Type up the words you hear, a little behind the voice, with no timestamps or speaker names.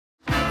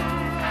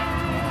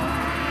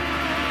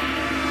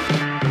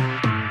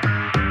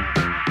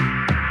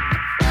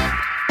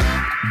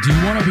Do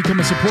you want to become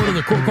a supporter of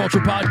the Core Culture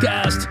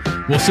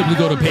Podcast? Well, simply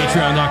go to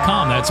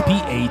patreon.com. That's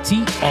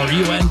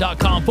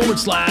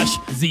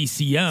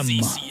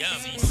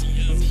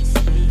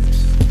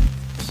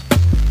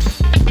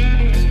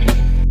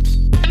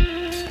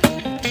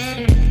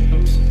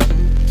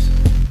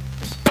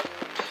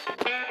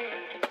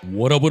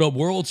What up,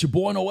 world? It's your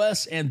boy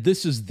NOS, and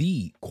this is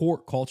the Core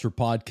Culture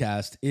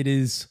Podcast. It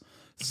is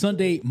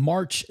Sunday,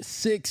 March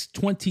 6,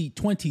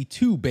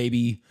 2022,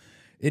 baby.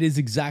 It is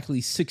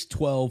exactly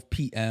 6:12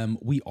 p.m.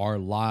 We are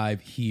live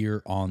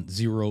here on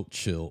Zero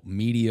Chill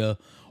Media.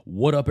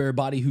 What up,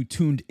 everybody who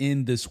tuned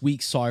in this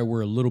week? Sorry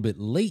we're a little bit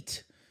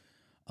late.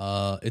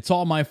 It's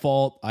all my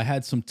fault. I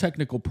had some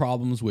technical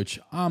problems, which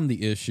I'm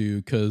the issue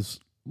because,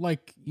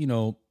 like, you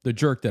know, the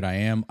jerk that I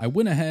am, I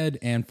went ahead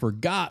and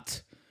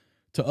forgot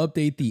to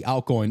update the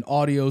outgoing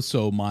audio.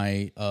 So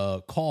my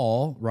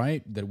call,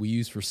 right, that we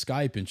use for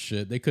Skype and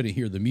shit, they couldn't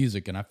hear the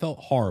music, and I felt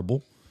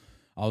horrible.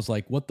 I was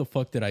like, what the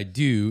fuck did I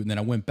do? And then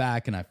I went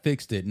back and I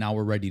fixed it. Now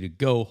we're ready to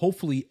go.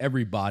 Hopefully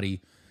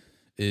everybody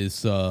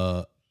is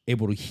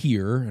able to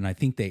hear, and I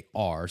think they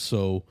are.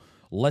 So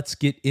let's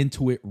get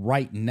into it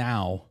right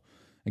now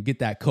and get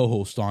that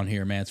co-host on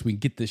here, man, so we can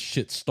get this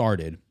shit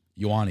started.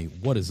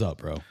 Ioane, what is up,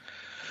 bro?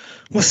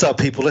 What's up,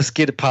 people? Let's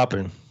get it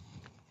popping.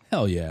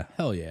 Hell yeah.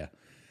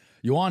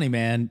 Ioane,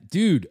 man.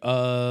 Dude,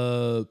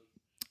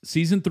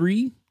 season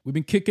 3, we've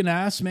been kicking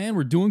ass, man.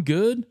 We're doing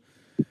good.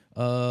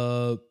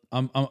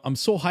 I'm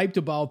so hyped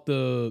about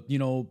the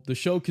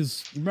show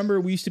because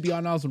remember we used to be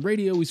on Awesome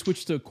Radio. We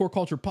switched to Core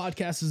Culture Podcast.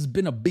 This has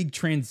been a big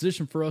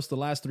transition for us the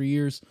last 3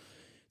 years.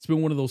 It's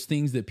been one of those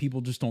things that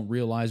people just don't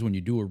realize when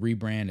you do a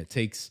rebrand. It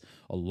takes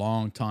a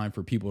long time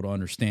for people to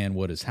understand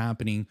what is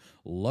happening.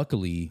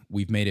 Luckily,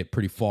 we've made it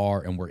pretty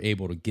far and we're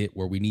able to get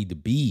where we need to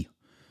be.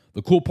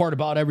 The cool part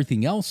about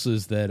everything else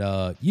is that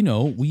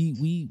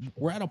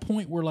we're at a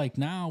point where like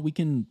now we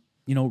can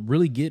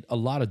really get a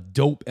lot of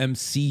dope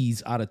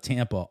MCs out of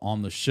Tampa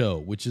on the show,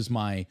 which is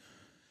my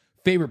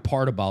favorite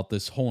part about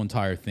this whole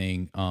entire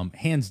thing.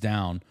 Hands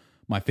down,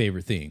 my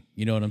favorite thing.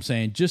 You know what I'm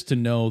saying? Just to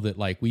know that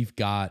like we've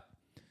got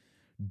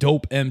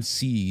dope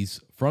MCs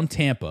from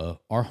Tampa,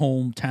 our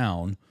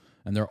hometown,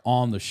 and they're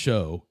on the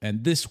show.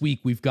 And this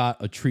week we've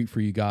got a treat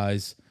for you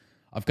guys.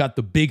 I've got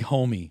the big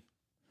homie,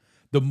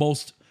 the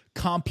most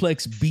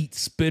complex beat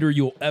spitter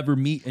you'll ever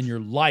meet in your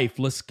life.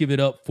 Let's give it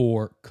up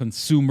for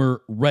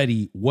Consumer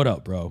Ready. What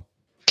up, bro?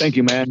 Thank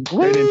you, man.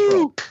 Great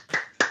intro.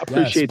 I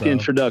appreciate the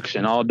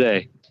introduction all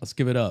day. Let's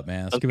give it up,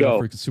 man. Let's give it up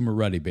for Consumer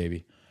Ready,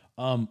 baby.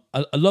 I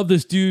love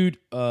this dude.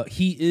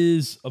 He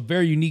is a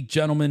very unique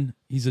gentleman.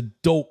 He's a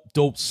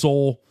dope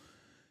soul.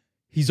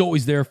 He's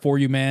always there for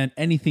you, man.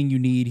 Anything you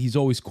need, he's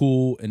always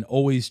cool and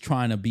always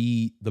trying to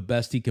be the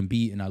best he can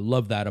be, and I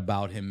love that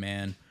about him,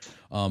 man.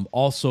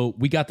 Also,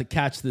 we got to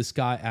catch this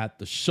guy at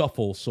the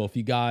Shuffle. So if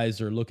you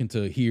guys are looking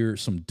to hear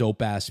some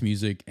dope ass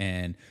music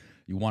and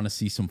you want to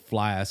see some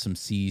fly ass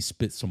MCs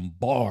spit some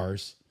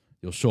bars,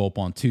 you'll show up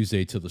on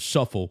Tuesday to the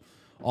Shuffle.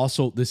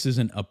 Also, this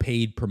isn't a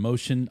paid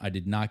promotion. I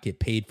did not get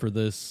paid for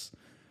this.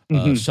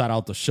 Shout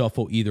out the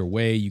Shuffle either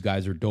way. You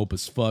guys are dope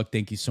as fuck.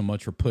 Thank you so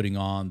much for putting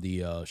on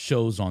the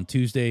shows on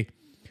Tuesday.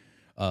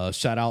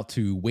 Shout out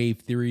to Wave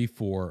Theory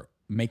for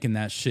making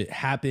that shit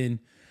happen.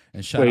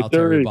 And shout out to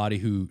everybody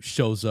who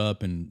shows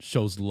up and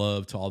shows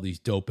love to all these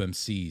dope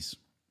MCs.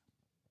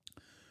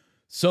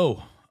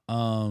 So,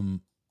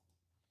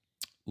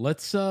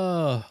 let's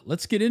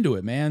get into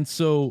it, man.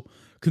 So,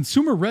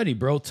 Consumer Ready,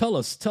 bro. Tell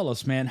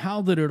us, man.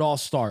 How did it all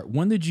start?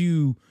 When did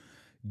you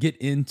get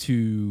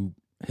into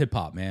hip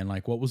hop, man?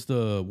 Like, what was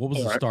the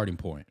starting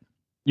point?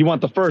 You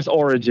want the first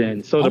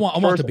origin? So I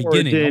want the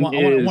beginning.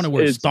 I want to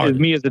where it started. Is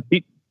me as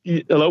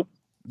hello.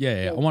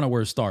 Yeah. I want to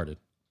where it started.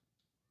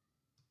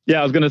 Yeah,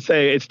 I was going to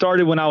say it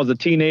started when I was a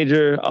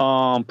teenager,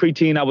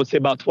 preteen. I would say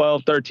about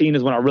 12, 13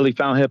 is when I really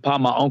found hip hop.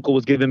 My uncle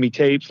was giving me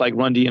tapes like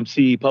Run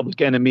DMC, Public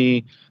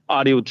Enemy,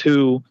 Audio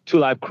 2, Two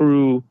Live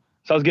Crew.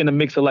 So I was getting a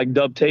mix of like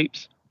dub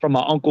tapes from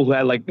my uncle who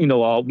had like,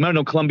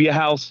 remember Columbia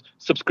House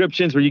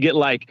subscriptions where you get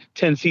like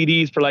 10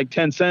 CDs for like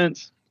 10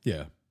 cents?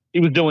 Yeah. He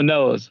was doing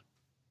those.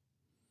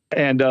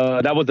 And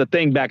that was the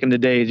thing back in the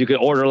days. You could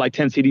order like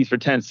 10 CDs for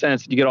 10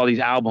 cents. You get all these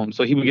albums.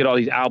 So he would get all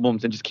these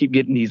albums and just keep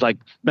getting these like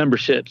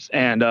memberships.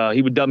 And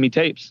he would dub me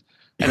tapes.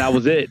 And that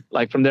was it.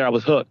 Like from there, I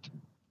was hooked.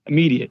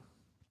 Immediate.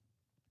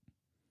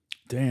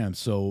 Damn.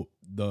 So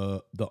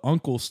the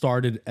uncle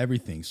started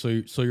everything.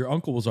 So your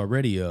uncle was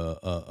already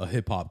a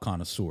hip hop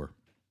connoisseur.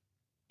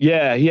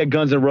 Yeah, he had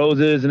Guns N'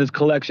 Roses in his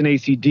collection,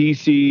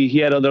 AC/DC. He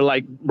had other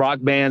like rock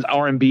bands,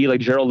 R&B like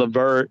Gerald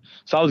Levert.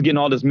 So I was getting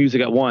all this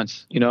music at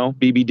once,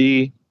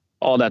 BBD.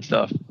 All that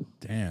stuff.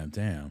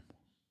 Damn.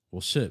 Well,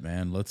 shit,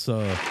 man. Let's get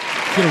a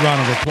round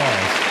of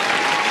applause.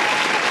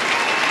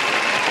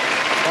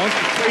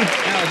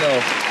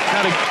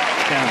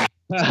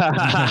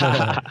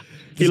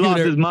 He lost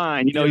his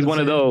mind. He's one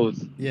of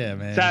those. Yeah,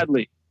 man.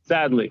 Sadly.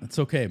 It's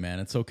okay, man.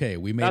 It's okay.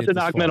 We made not it. Not to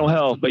knock mental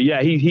health, but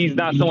yeah, he's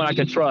not someone I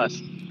can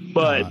trust.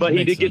 But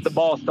he did get the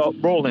ball start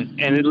rolling,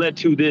 and it led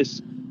to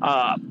this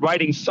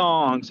writing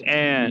songs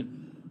and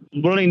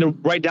learning to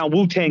write down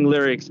Wu-Tang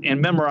lyrics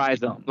and memorize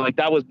them. Like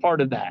that was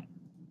part of that.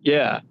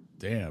 Yeah.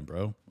 Damn,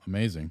 bro.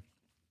 Amazing.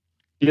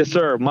 Yes,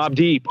 sir. Mobb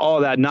Deep, all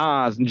that,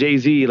 Nas and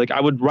Jay-Z. Like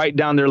I would write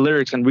down their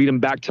lyrics and read them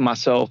back to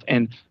myself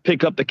and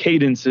pick up the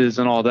cadences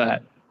and all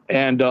that.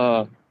 And,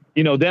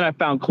 then I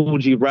found Cool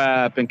G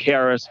Rap and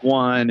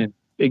KRS-One and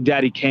Big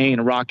Daddy Kane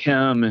and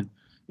Rakim and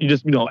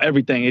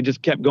everything. It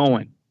just kept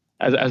going.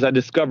 As I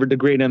discovered the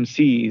great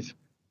MCs,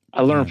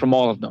 I learned from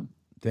all of them.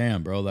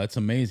 Damn, bro. That's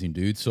amazing,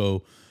 dude.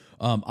 So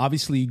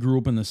obviously you grew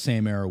up in the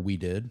same era we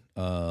did,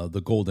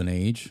 the golden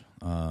age.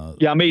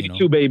 I'm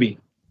 82, baby.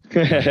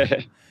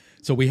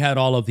 So we had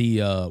all the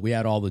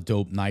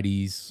dope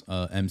 90s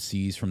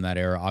MCs from that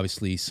era.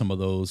 Obviously, some of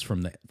those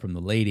from the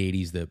late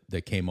 80s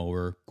that came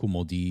over. Kool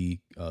Moe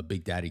Dee,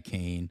 Big Daddy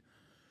Kane.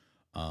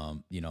 A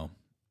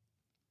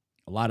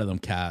lot of them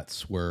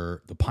cats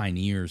were the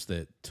pioneers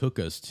that took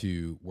us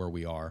to where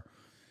we are.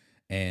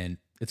 And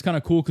it's kind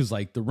of cool because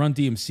like the Run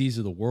DMCs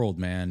of the world,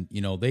 man,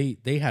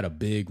 they had a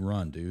big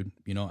run, dude,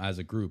 as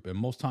a group. And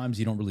most times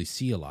you don't really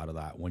see a lot of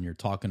that when you're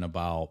talking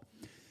about,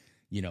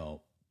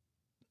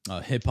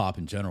 hip hop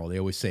in general. They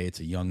always say it's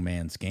a young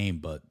man's game,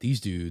 but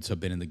these dudes have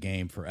been in the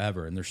game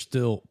forever and they're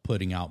still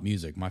putting out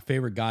music. My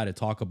favorite guy to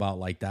talk about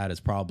like that is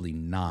probably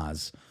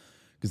Nas,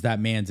 because that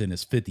man's in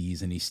his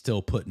 50s and he's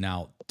still putting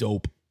out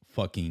dope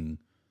fucking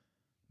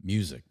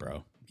music,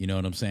 bro. You know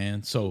what I'm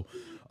saying? So,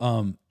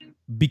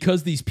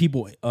 because these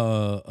people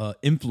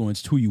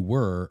influenced who you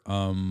were,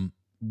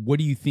 what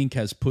do you think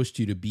has pushed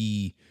you to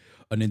be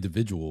an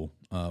individual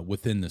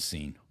within the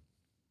scene?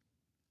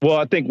 Well,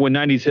 I think when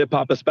 90s hip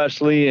hop,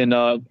 especially in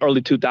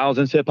early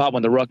 2000s hip hop,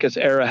 when the Ruckus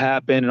era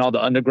happened and all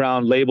the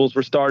underground labels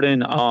were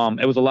starting,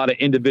 it was a lot of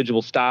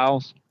individual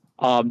styles,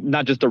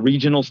 not just the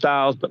regional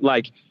styles, but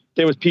like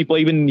there was people,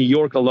 even in New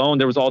York alone,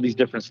 there was all these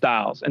different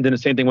styles. And then the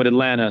same thing with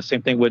Atlanta,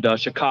 same thing with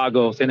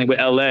Chicago, same thing with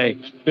LA.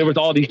 There was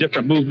all these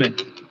different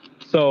movements.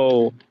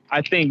 So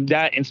I think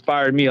that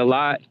inspired me a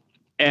lot.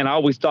 And I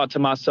always thought to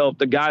myself,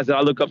 the guys that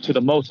I look up to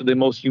the most are the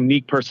most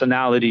unique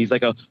personalities,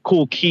 like a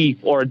Kool Keith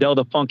or a Del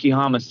the Funky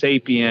Homo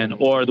Sapien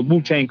or the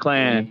Wu-Tang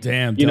Clan.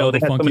 Damn, they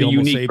had so many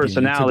unique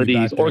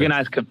personalities.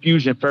 Organized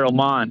Confusion, Pharoah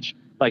Monch,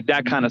 like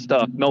that kind of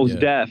stuff. Mos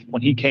Def,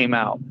 when he came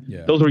out.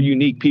 Yeah. Those were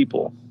unique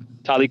people.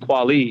 Talib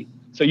Kweli.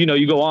 So,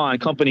 you go on,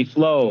 Company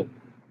Flow.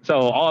 So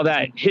all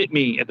that hit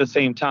me at the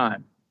same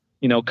time.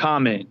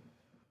 Common.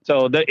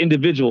 So they're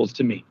individuals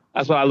to me.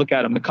 That's what I look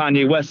at them. The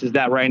Kanye West is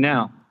that right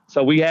now.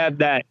 So we have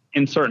that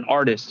in certain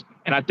artists.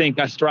 And I think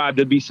I strive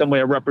to be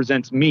somewhere that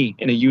represents me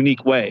in a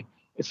unique way.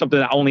 It's something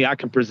that only I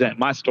can present,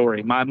 my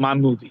story, my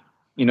movie,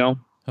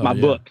 my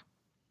book.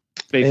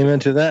 Basically. Amen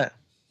to that.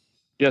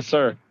 Yes,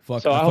 sir.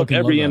 So I hope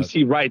every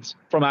MC writes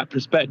from that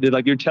perspective.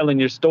 Like you're telling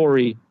your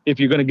story. If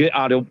you're going to get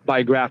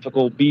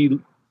autobiographical, be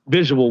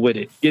visual with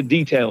it. Get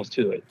details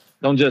to it.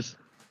 Don't just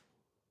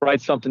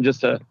write something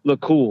just to look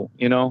cool,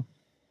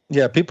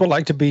 Yeah, people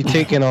like to be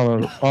taken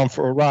on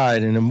for a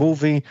ride in a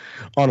movie,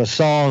 on a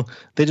song.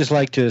 They just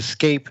like to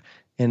escape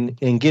and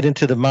get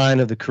into the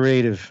mind of the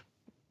creative.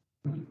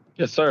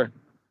 Yes, sir.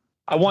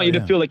 I want you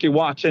to feel like you're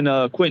watching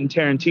a Quentin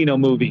Tarantino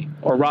movie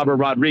or Robert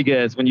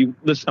Rodriguez when you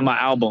listen to my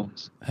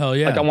albums. Hell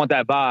yeah. Like I want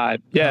that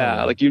vibe.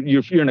 Yeah, like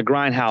you're in a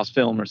Grindhouse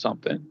film or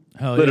something.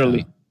 Hell literally.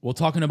 Yeah. Well,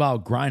 talking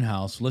about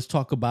Grindhouse, let's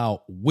talk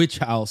about Witch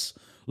House.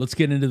 Let's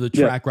get into the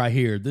track right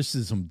here. This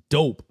is some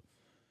dope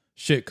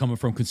shit coming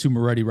from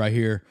Consumer Ready right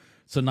here.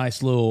 It's a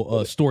nice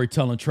little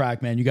storytelling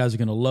track, man. You guys are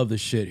going to love this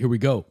shit. Here we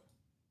go.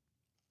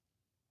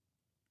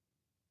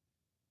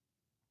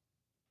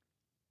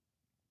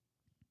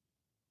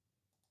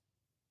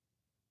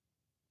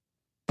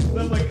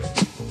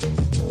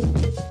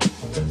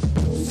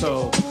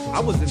 So,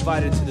 I was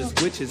invited to this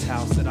witch's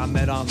house that I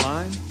met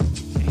online,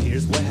 and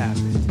here's what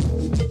happened.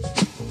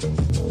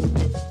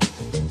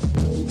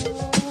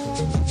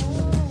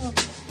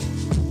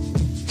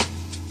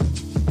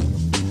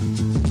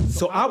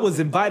 So I was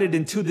invited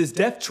into this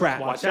death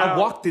trap. I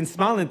walked in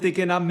smiling,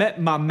 thinking I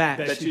met my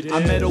match. I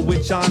met a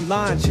witch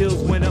online,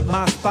 chills went up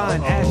my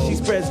spine as she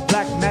spreads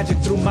black magic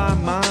through my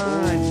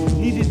mind.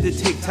 Needed to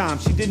take time,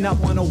 she did not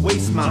want to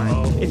waste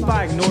mine. If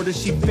I ignored her,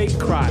 she'd fake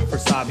cry for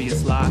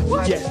obvious lie.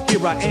 Yeah,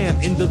 here I am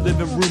in the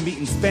living room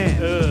eating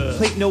spam.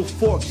 Plate no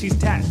fork, she's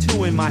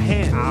tattooing my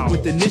hand.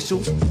 With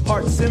initials,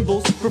 heart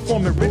symbols,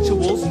 performing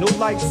rituals. No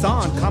lights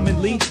on,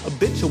 commonly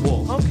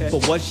habitual.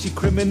 But was she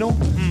criminal?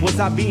 Was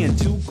I being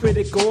too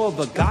critical of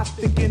a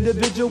gothic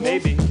individual?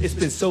 Maybe. It's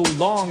been so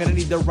long and I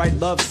need the right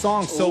love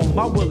song. So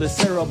my will is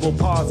cerebral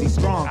palsy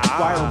strong.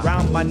 Wire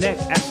around my neck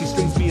as she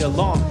strings me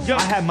along.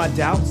 I had my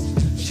doubts.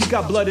 She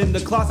got blood in the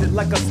closet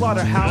like a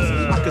slaughterhouse.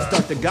 I could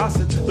start the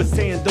gossip, but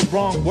saying the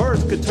wrong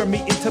words could turn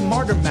me into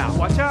martyr mouth.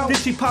 Watch out. Then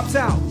she pops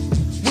out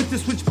with the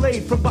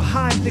switchblade from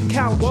behind the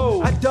couch.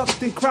 Whoa. I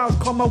ducked and crouched,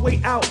 call my way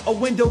out a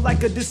window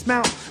like a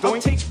dismount. I'll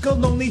take a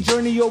lonely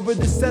journey over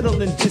the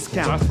settling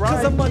discount. That's right.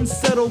 Cause I'm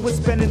unsettled with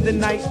spending the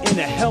night in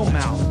a hell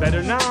mouth.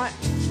 Better not.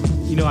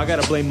 I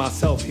gotta blame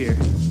myself here.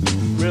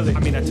 Really? I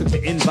mean, I took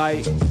the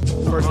invite,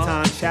 first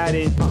time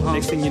chatting.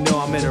 Next thing you know,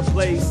 I'm at her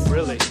place.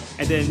 Really?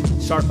 And then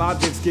sharp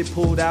objects get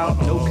pulled out,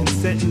 no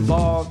consent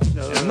involved.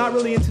 And I'm not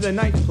really into the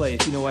knife play,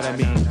 if you know what I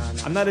mean.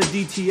 I'm not a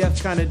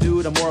DTF kind of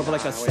dude. I'm more of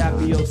like a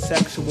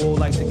sapiosexual,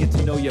 like to get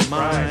to know your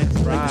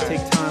mind, like to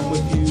take time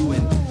with you.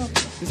 And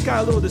this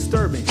got a little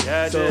disturbing.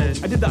 Yeah, so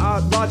I did the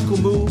logical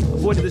move,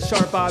 avoided the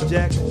sharp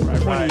object,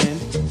 pointy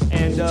end,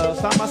 and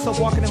found myself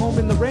walking home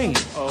in the rain.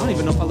 I don't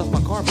even know if I left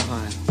my car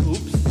behind.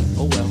 Oops.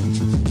 Oh well.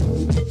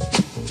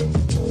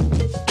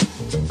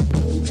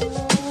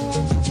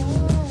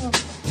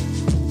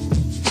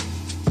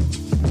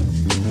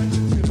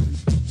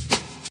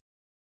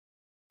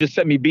 Just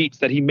sent me beats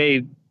that he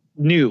made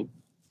new,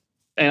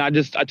 and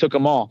I took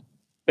them all,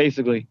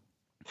 basically.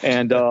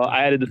 And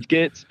I added the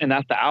skits, and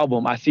that's the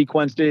album. I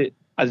sequenced it.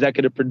 I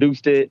executive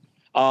produced it.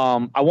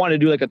 I wanted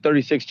to do like a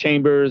 36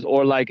 Chambers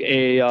or like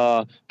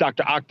a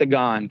Dr.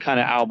 Octagon kind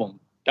of album.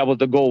 That was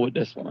the goal with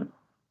this one.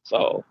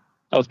 So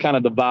that was kind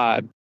of the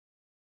vibe.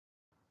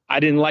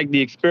 I didn't like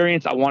the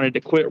experience. I wanted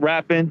to quit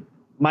rapping.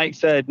 Mike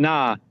said,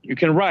 nah, you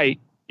can write.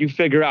 You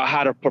figure out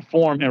how to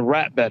perform and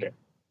rap better.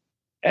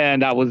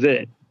 And that was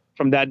it.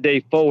 From that day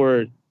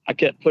forward, I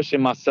kept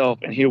pushing myself,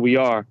 and here we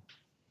are.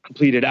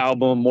 Completed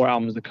album, more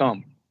albums to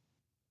come.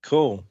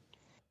 Cool.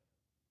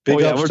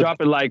 We're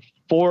dropping like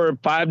 4 or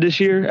 5 this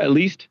year, at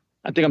least.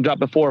 I think I'm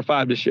dropping 4 or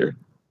 5 this year.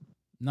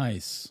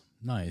 Nice.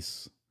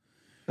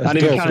 Not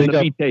even counting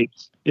the beat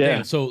tapes.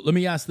 Yeah. So let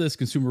me ask this,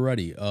 Consumer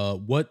Ready.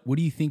 What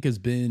do you think has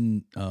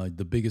been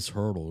the biggest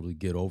hurdle to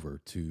get over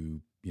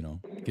to,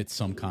 get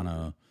some kind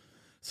of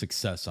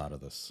success out of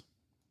this?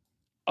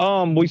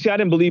 Well, see, I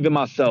didn't believe in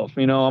myself.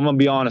 I'm gonna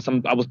be honest.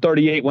 I was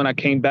 38 when I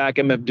came back.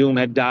 MF Doom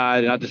had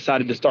died, and I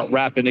decided to start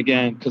rapping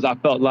again because I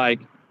felt like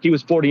he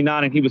was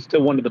 49 and he was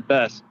still one of the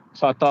best.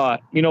 So I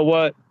thought, you know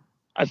what?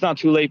 It's not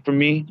too late for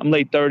me. I'm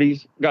late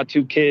 30s. Got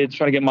 2 kids,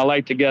 trying to get my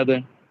life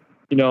together.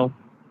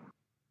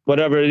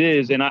 Whatever it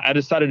is. And I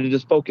decided to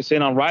just focus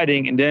in on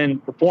writing and then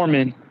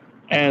performing.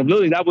 And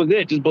literally, that was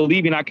it. Just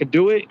believing I could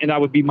do it and I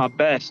would be my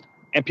best,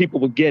 and people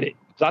would get it.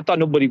 So I thought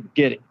nobody would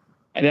get it.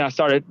 And then I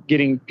started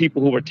getting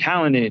people who were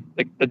talented,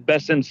 like the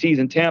best MCs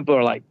in Tampa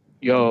are like,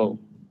 yo,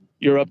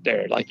 you're up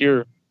there. Like,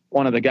 you're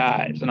one of the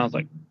guys. And I was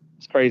like,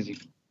 it's crazy.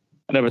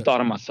 I never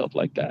thought of myself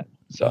like that.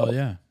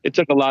 So It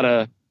took a lot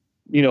of,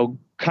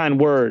 kind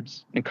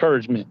words,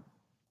 encouragement.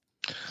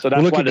 So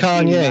that's look why at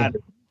Kanye.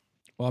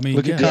 Well,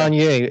 look at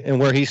Kanye and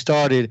where he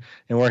started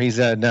and where he's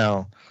at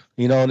now.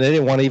 They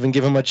didn't want to even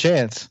give him a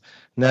chance.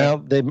 Now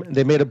they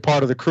made him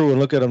part of the crew, and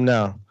look at him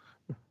now.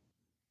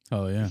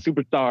 Oh yeah,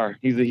 superstar.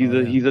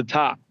 He's a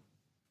top.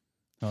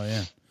 Oh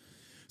yeah.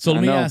 So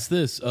let me ask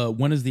this: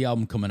 when is the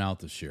album coming out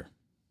this year?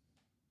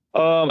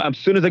 As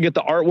soon as I get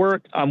the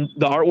artwork,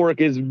 the artwork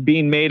is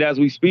being made as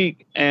we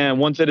speak, and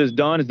once it is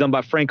done, it's done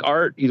by Frank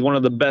Art. He's one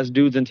of the best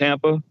dudes in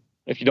Tampa.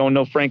 If you don't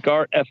know Frank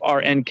Art,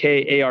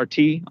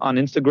 FRNKART on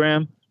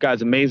Instagram,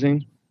 guy's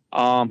amazing.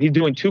 He's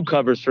doing 2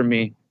 covers for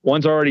me.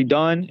 One's already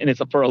done, and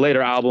it's for a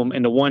later album,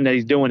 and the one that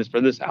he's doing is for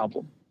this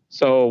album.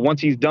 So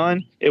once he's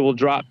done, it will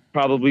drop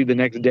probably the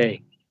next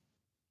day.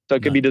 So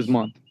it could be this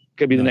month. It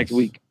could be the next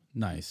week.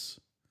 Nice.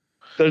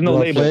 There's no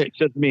label. It's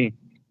just me.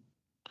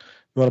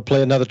 You want to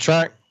play another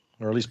track?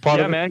 Or at least part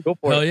of it? Yeah, man. Go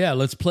for it. Hell yeah.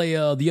 Let's play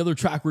the other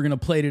track we're going to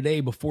play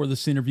today before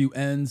this interview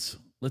ends.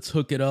 Let's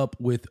hook it up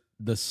with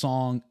the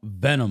song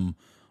Venom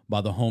by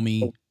the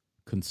homie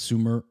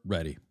Consumer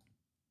Ready.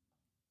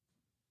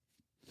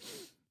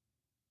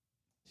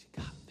 She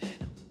got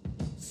venom.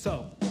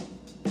 So,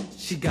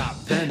 she got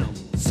venom.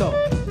 So,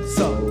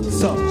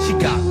 she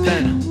got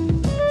venom.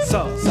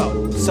 So,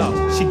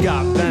 she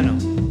got venom.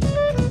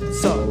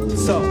 So,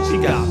 she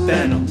got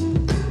venom.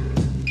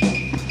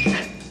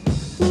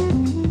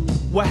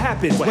 What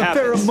happens when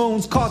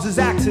pheromones causes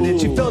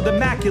accidents? You felt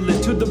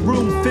immaculate to the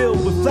room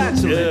filled with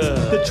flatulence.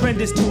 The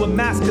trend is to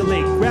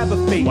emasculate, grab a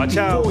fate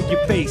before you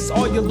face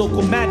all your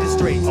local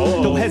magistrates.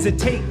 Don't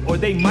hesitate or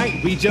they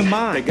might read your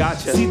mind. They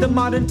gotcha. See the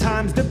modern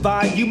times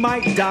divide, you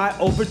might die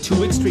over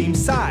 2 extreme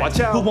sides. Watch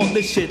out. Who won't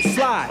let shit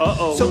slide?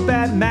 So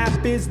bad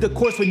math is the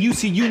course. When you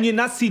see union,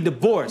 I see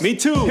divorce. Me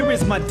too. Here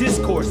is my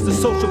discourse. The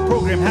social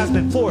program has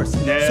been forced.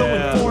 So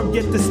informed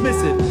yet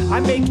dismissive. I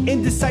make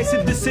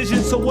indecisive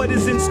decisions, so what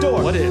is in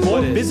store? What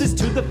is? Visits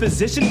to the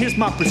physician, here's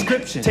my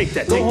prescription.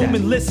 Go home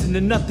and listen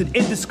to nothing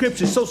in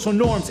description. Social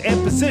norms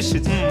and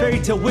positions, fairy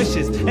tale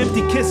wishes,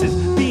 empty kisses,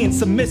 being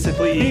submissive.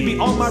 Maybe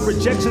all my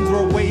rejections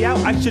were a way out,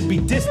 I should be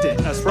distant.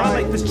 That's right. My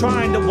life is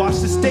trying to wash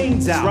the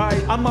stains out. That's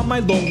right. I'm on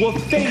my lone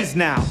wolf phase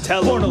now.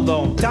 Born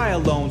alone, die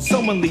alone.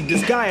 Someone leave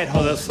this guy at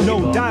home.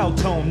 No dial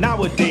tone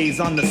nowadays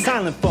on the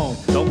silent phone.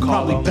 Don't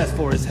call Probably him. Best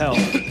for his health.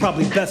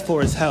 Probably best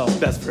for his health.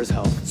 Best for his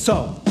health.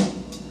 So,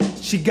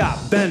 she got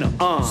venom.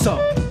 So,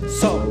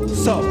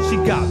 she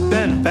got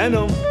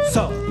venom.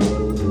 So,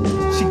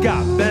 she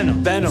got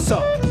venom.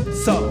 So,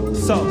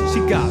 she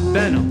got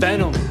venom.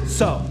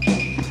 So,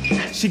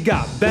 she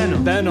got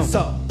venom.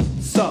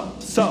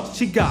 So,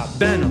 she got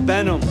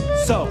venom.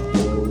 So,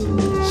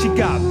 she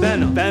got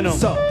venom.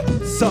 So,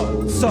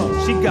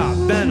 she got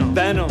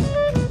venom.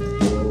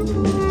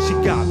 She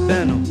got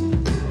venom.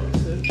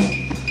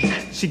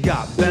 She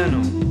got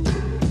venom.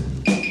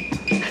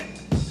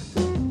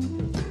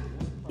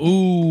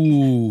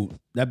 Ooh,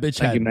 that bitch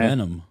Thank had you, man.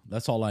 venom.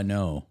 That's all I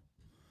know.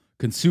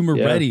 Consumer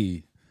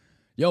ready.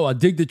 Yo, I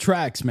dig the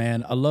tracks,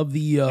 man. I love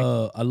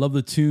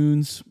the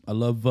tunes. I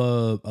love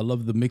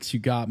the mix you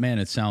got, man.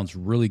 It sounds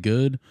really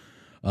good.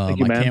 Thank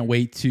you, I man. can't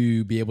wait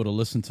to be able to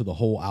listen to the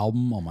whole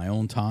album on my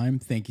own time.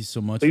 Thank you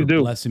so much Please for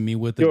do. blessing me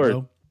with it, Yours.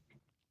 bro.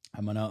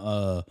 I'm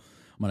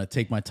gonna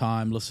take my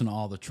time, listen to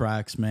all the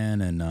tracks,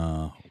 man, and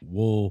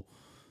we'll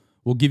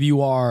give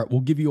you our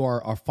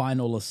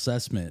final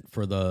assessment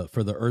for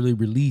the early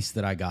release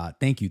that I got.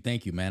 Thank you,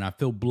 man. I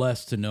feel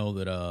blessed to know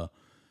that I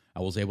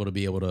was able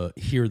to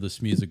hear this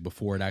music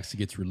before it actually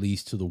gets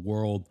released to the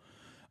world.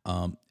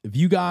 If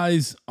you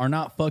guys are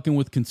not fucking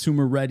with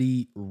Consumer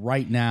Ready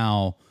right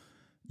now,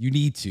 you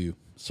need to.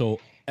 So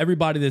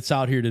everybody that's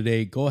out here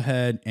today, go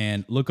ahead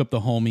and look up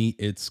the homie.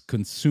 It's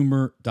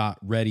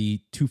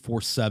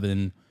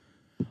consumer.ready247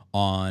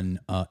 on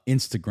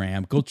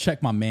Instagram. Go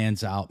check my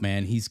man's out,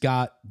 man. He's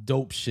got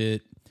dope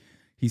shit.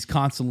 He's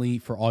constantly,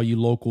 for all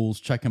you locals,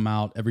 check him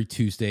out every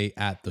Tuesday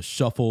at The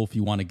Shuffle if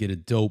you want to get a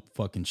dope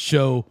fucking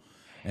show.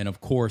 And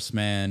of course,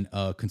 man,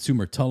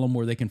 Consumer, tell them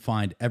where they can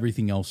find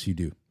everything else you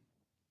do.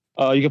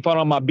 You can find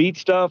all my beat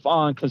stuff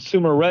on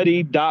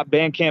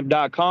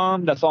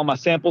consumerready.bandcamp.com. That's all my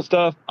sample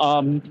stuff.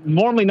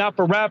 Normally not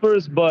for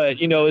rappers, but,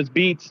 it's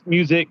beats,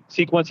 music,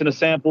 sequencing of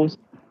samples.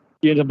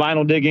 Get into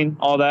vinyl digging,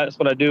 all that. That's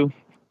what I do.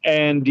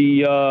 And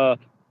the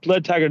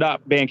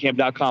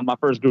bloodtiger.bandcamp.com, my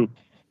first group.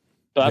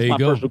 So that's my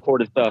first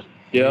recorded stuff.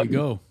 There Yeah. you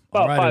go.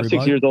 About All right, 5,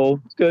 6 years old.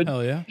 It's good.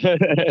 Hell yeah.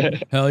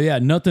 Hell yeah.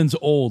 Nothing's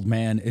old,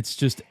 man. It's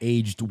just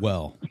aged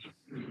well.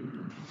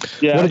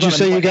 Yeah. What did you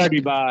say you got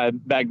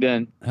back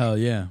then? Hell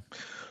yeah.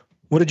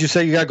 What did you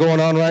say you got going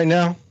on right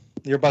now?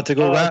 You're about to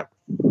go rap?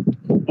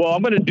 Well,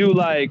 I'm going to do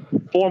like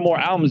 4 more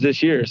albums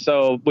this year.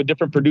 So with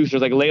different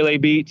producers, like Lele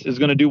Beats is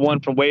going to do one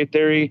from Wave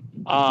Theory.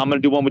 I'm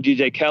going to do one with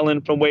DJ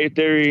Kellen from Wave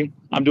Theory.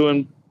 I'm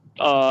doing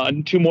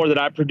 2 more that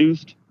I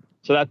produced.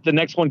 So that's the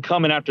next one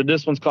coming after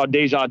this one's called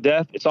Deja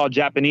Death. It's all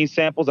Japanese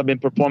samples. I've been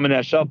performing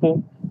at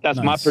Shuffle.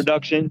 That's my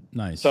production.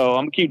 Nice. So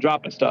I'm going to keep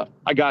dropping stuff.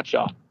 I got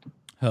y'all.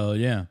 Hell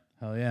yeah.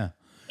 Hell yeah.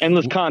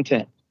 Endless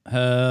content.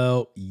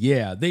 Hell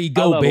yeah. There you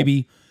go,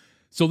 baby.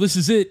 So this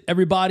is it,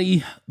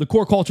 everybody. The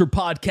Core Culture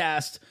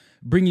Podcast,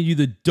 bringing you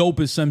the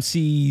dopest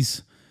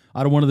MCs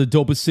out of one of the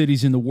dopest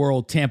cities in the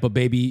world, Tampa,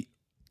 baby.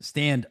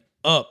 Stand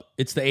up.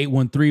 It's the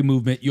 813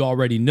 movement. You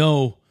already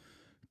know.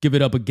 Give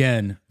it up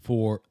again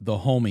for the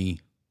homie,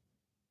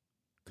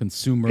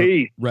 Consumer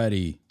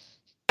Ready.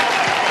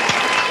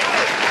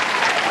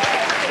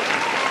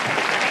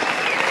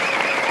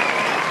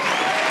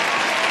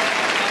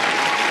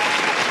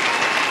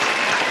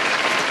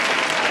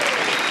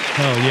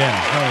 Hell yeah,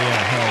 hell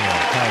yeah, hell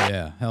yeah, hell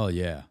yeah, hell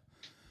yeah.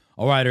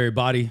 All right,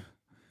 everybody.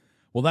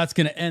 Well, that's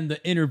going to end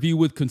the interview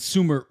with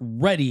Consumer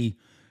Ready.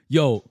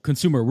 Yo,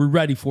 Consumer, we're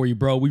ready for you,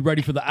 bro. We're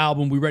ready for the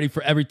album. We're ready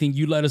for everything.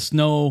 You let us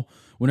know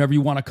whenever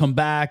you want to come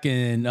back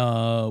and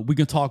we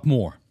can talk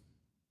more.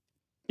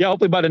 Yeah,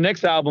 hopefully by the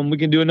next album, we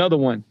can do another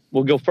one.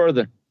 We'll go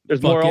further.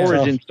 There's more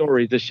origin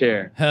stories to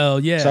share. Hell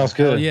yeah. Sounds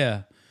good. Hell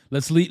yeah.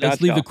 Let's leave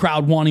the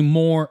crowd wanting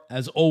more.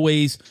 As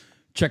always,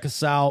 check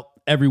us out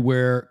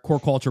everywhere. Core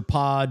Culture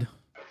Pod.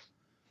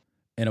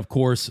 And of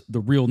course, the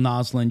real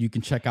Noslin. You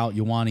can check out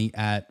Yawani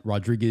at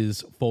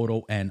Rodriguez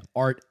Photo and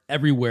Art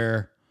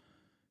everywhere.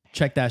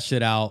 Check that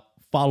shit out.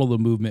 Follow the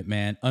movement,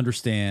 man.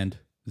 Understand.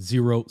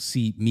 Zero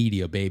C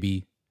Media,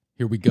 baby.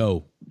 Here we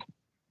go.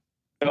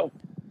 Go.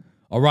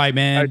 All right,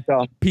 man. All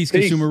right, Peace,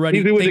 Consumer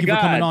Ready. Thank you for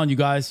coming on, you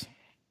guys.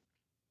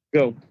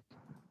 Go.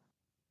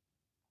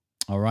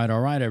 All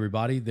right,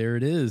 everybody. There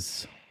it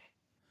is.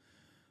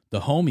 The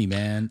homie,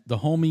 man. The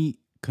homie,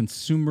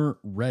 Consumer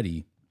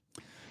Ready.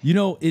 You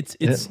know,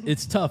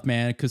 it's tough,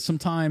 man, because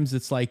sometimes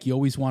it's like you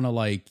always want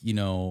to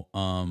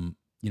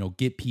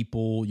get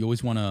people. You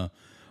always want to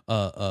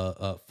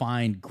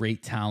find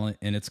great talent,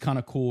 and it's kind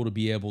of cool to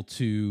be able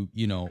to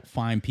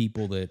find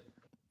people that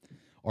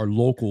are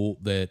local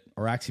that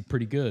are actually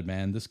pretty good,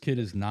 man. This kid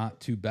is not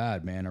too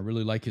bad, man. I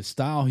really like his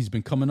style. He's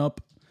been coming up,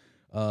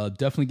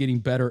 definitely getting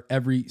better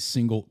every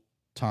single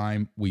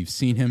time we've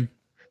seen him,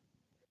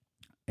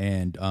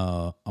 and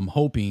I'm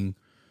hoping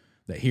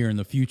that here in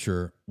the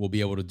future, we'll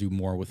be able to do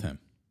more with him.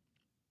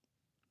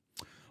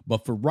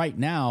 But for right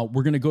now,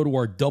 we're going to go to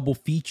our double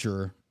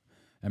feature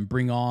and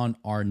bring on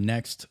our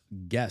next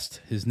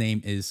guest. His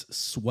name is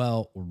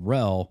Swell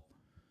Rel.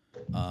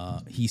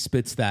 He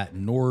spits that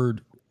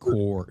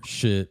nerdcore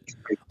shit.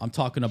 I'm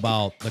talking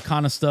about the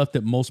kind of stuff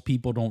that most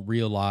people don't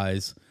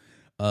realize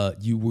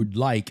you would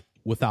like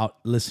without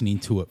listening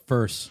to it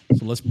first.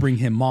 So let's bring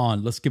him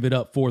on. Let's give it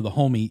up for the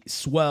homie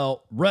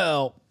Swell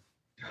Rel.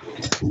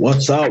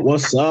 What's up?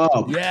 What's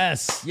up?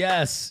 Yes.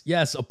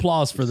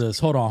 Applause for this.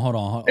 Hold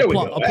on. Here we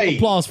go. Hey.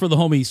 Applause for the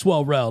homie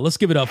Swell Rel. Let's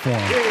give it up for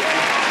him.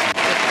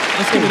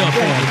 Let's give it up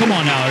for him. Come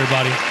on now,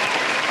 everybody.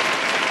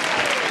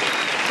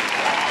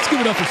 Let's give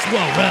it up for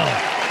Swell Rel.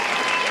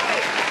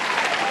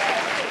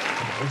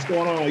 What's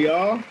going on,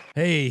 y'all?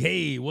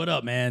 Hey, what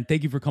up, man?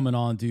 Thank you for coming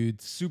on, dude.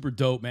 Super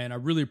dope, man. I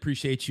really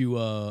appreciate you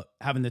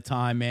having the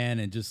time, man,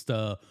 and just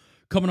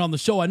coming on the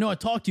show. I know I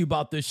talked to you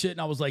about this shit,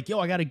 and I was like, yo,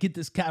 I got to get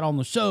this cat on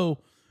the show.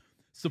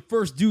 It's the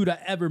first dude I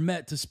ever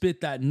met to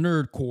spit that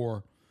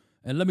nerdcore.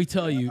 And let me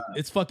tell you,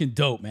 it's fucking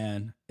dope,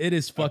 man. It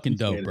is fucking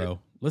dope, bro.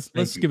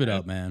 Let's give it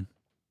up, man.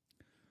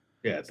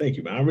 Yeah, thank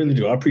you, man. I really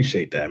do. I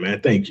appreciate that,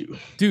 man. Thank you.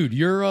 Dude,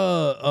 you're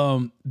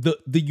the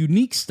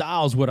unique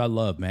style is what I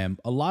love, man.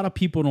 A lot of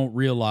people don't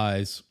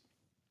realize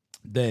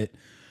that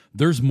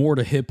there's more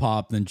to hip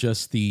hop than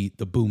just the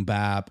boom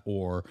bap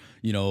or,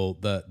 you know,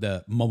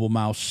 the mumble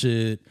mouth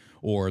shit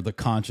or the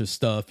conscious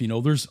stuff. You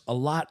know, there's a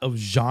lot of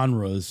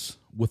genres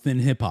within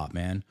hip hop,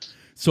 man.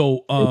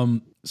 So,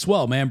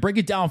 Swell, man, break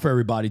it down for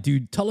everybody,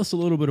 dude. Tell us a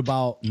little bit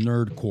about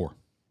nerdcore.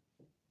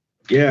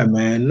 Yeah,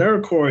 man.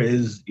 Nerdcore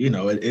is, you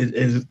know, it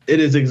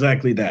is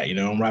exactly that. You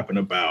know, I'm rapping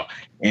about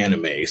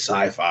anime,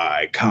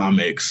 sci-fi,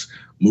 comics,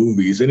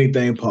 movies,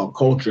 anything pop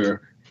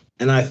culture.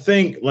 And I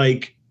think,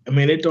 like, I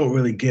mean, it don't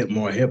really get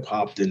more hip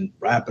hop than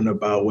rapping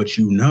about what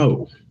you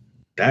know,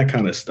 that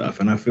kind of stuff.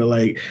 And I feel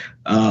like,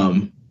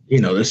 you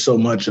know, there's so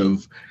much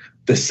of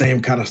the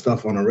same kind of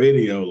stuff on the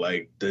radio.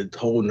 Like the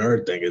whole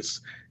nerd thing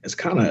is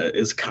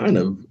kind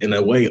of in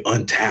a way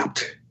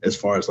untapped as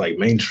far as like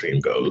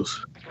mainstream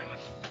goes.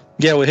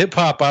 Yeah, with hip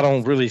hop, I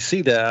don't really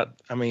see that.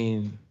 I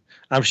mean,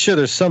 I'm sure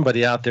there's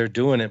somebody out there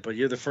doing it, but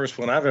you're the first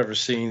one I've ever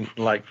seen,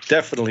 like,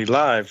 definitely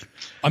live.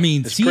 I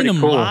mean, it's seeing them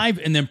cool. live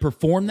and then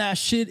perform that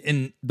shit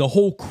and the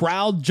whole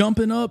crowd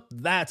jumping up,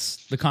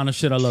 that's the kind of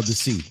shit I love to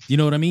see. You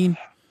know what I mean?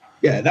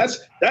 Yeah, that's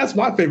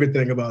my favorite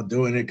thing about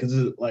doing it, because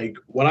like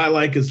what I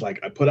like is like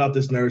I put out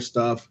this nerd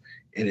stuff,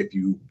 and if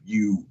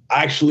you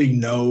actually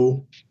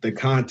know the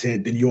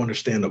content, then you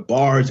understand the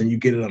bars and you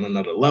get it on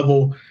another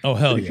level. Oh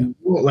hell yeah!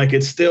 Like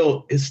it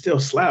still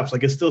slaps.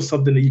 Like it's still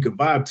something that you can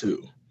vibe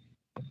to.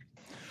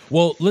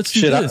 Well, let's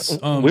do this.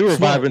 We were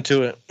Swell, vibing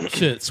to it.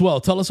 Shit, Swell,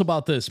 tell us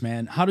about this,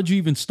 man. How did you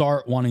even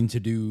start wanting to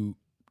do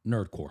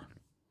nerdcore?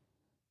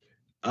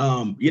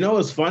 You know,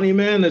 it's funny,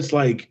 man. It's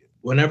like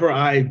whenever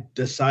I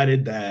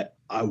decided that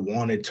I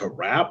wanted to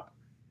rap,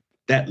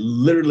 that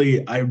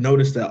literally I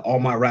noticed that all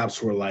my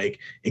raps were like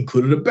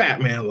included a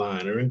Batman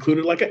line or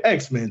included like an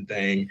X-Men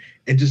thing,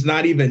 and just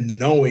not even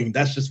knowing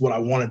that's just what I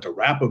wanted to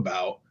rap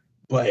about.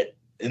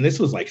 And this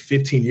was like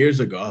 15 years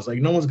ago. I was like,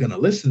 no one's gonna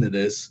listen to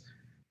this.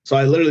 So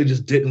I literally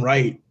just didn't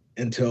write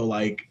until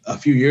like a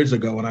few years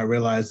ago when I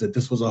realized that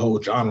this was a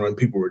whole genre and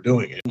people were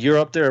doing it. You're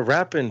up there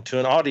rapping to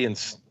an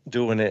audience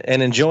doing it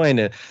and enjoying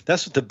it.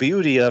 That's what the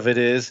beauty of it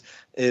is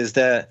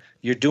that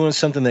you're doing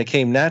something that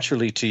came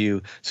naturally to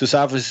you. So it's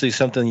obviously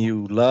something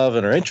you love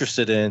and are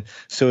interested in.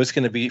 So it's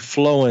going to be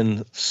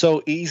flowing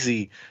so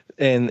easy,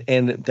 and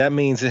that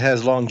means it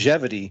has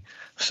longevity.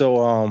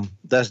 So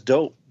that's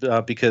dope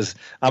because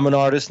I'm an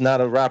artist,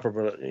 not a rapper,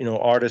 but you know,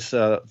 artist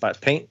by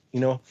paint.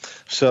 You know,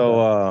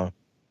 so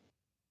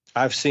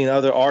I've seen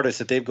other artists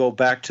that they go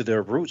back to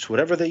their roots,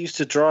 whatever they used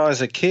to draw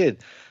as a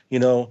kid. You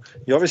know,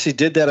 you obviously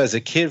did that as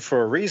a kid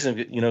for a reason.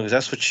 You know, because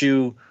that's what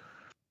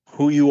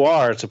who you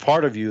are. It's a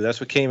part of you. That's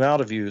what came out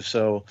of you.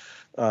 So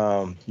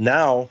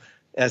now,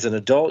 as an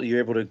adult, you're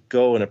able to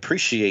go and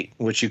appreciate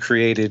what you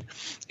created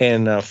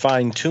and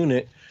fine tune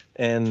it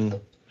and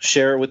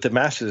share it with the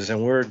masses.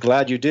 And we're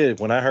glad you did.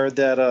 When I heard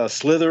that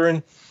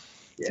Slytherin,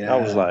 I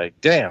was like,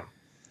 damn,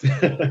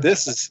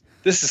 this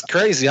is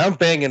crazy. I'm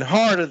banging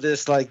hard at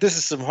this. Like, this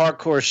is some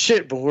hardcore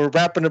shit, but we're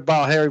rapping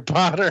about Harry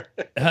Potter.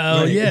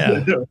 Hell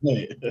yeah.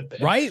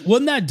 Right?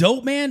 Wasn't that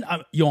dope, man?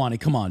 Yoani,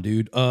 come on,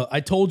 dude. I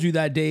told you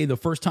that day, the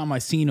first time I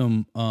seen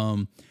him,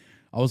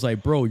 I was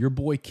like, bro, your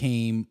boy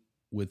came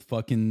with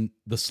fucking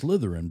the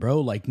Slytherin,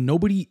 bro. Like,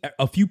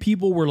 a few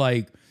people were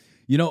like,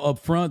 you know, up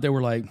front, they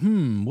were like,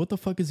 what the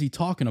fuck is he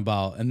talking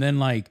about? And then,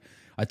 like,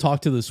 I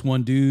talked to this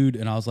one dude,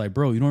 and I was like,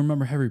 bro, you don't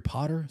remember Harry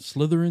Potter?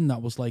 Slytherin?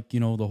 That was like, you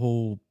know, the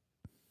whole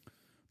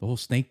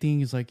snake thing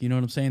is like, you know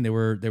what I'm saying? They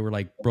were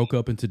like broke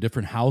up into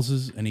different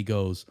houses, and he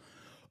goes,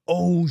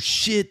 oh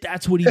shit,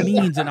 that's what he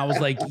means. And I was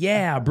like,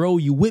 yeah, bro,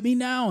 you with me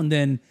now? And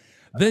then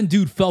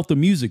dude felt the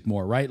music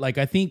more, right? Like,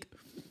 I think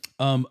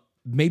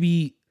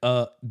maybe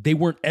they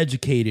weren't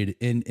educated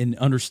in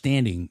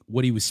understanding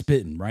what he was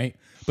spitting, right?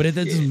 But it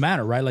doesn't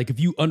matter, right? Like, if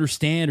you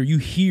understand or you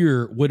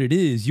hear what it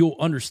is, you'll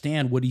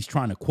understand what he's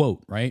trying to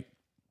quote, right?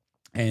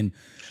 And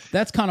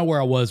that's kind of where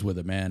I was with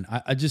it, man.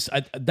 I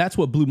that's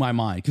what blew my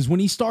mind. Because when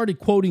he started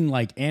quoting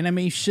like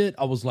anime shit,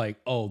 I was like,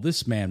 oh,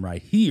 this man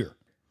right here.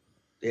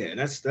 Yeah, and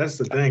that's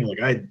the thing.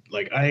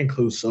 I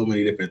include so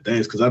many different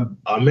things because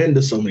I'm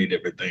into so many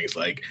different things.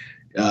 Like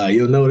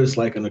you'll notice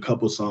like in a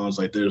couple songs,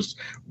 like there's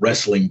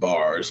wrestling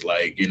bars,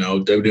 like, you know,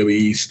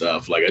 WWE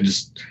stuff. Like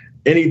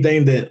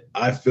anything that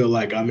I feel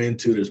like I'm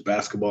into, there's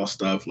basketball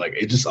stuff. Like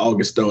it just all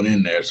gets thrown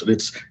in there. So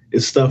it's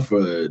stuff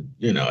for,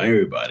 you know,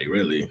 everybody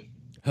really.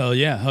 Hell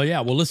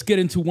yeah. Well, let's get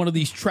into one of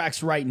these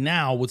tracks right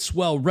now with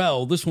Swell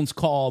Rel. This one's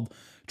called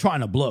Trying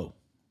to Blow.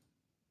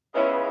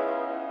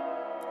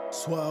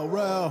 Swell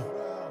Rel.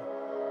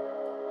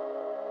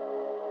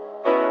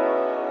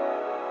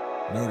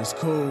 Nerd is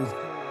cool.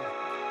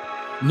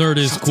 Nerd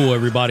is cool,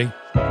 everybody.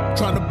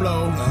 Trying to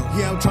blow,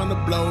 yeah, I'm trying to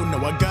blow. No,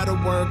 I gotta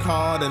work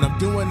hard, and I'm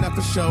doing that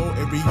for show.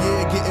 Every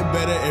year getting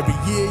better, every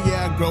year,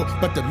 yeah, I grow.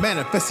 But the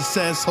manifest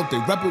success, hope they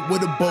wrap it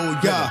with a bow,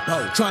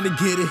 yeah. Trying to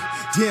get it,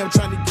 yeah, I'm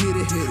trying to get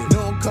it.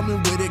 No, I'm coming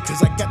with it,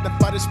 cause I got the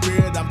fighter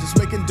spirit. I'm just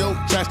making dope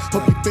tracks.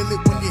 Hope you feel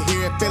it when you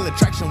hear it, feel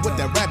attraction with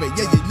that rabbit.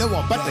 Yeah, you know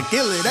I'm about to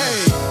kill it,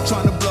 hey.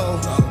 Trying to blow,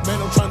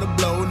 man, I'm trying to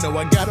blow. No,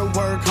 I gotta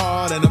work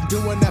hard, and I'm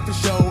doing that for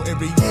show.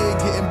 Every year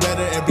getting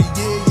better, every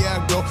year,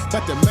 yeah, I grow.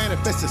 Got the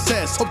manifest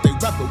success, hope they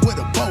wrap it with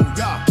a bow,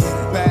 yeah.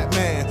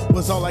 Batman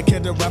was all I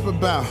cared to rap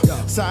about.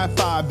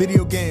 Sci-fi,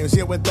 video games,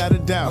 yeah, without a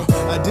doubt.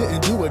 I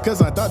didn't do it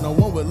cause I thought no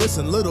one would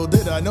listen. Little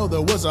did I know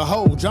there was a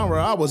whole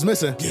genre I was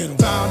missing.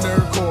 Found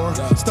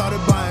nerdcore, started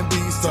buying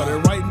beats,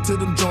 started writing to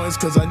them joints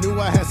cause I knew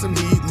I had some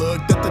heat.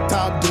 Looked at the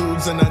top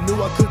dudes and I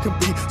knew I could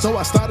compete. So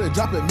I started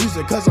dropping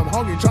music cause I'm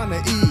hungry trying to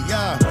eat,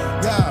 yeah.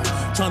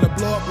 Trying to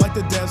blow up like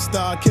the Death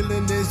Star,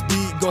 killing this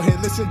beat. Go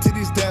ahead, listen to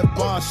these death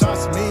bars.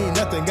 Shots mean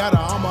nothing, got an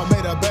armor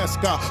made of best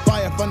scar.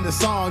 Fire from the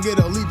song,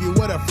 it'll leave you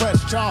with a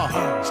fresh jaw.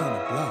 Trying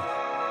to blow,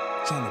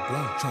 trying to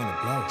blow, trying to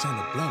blow, trying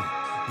to blow.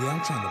 Yeah,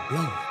 I'm trying to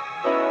blow,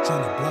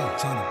 trying to blow,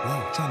 trying to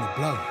blow, trying to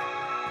blow,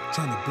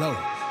 trying to blow.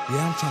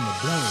 Yeah, I'm trying to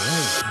blow,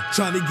 hey.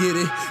 Trying to get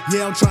it,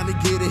 yeah, I'm trying to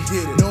get it.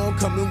 No, I'm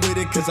coming with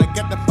it, cause I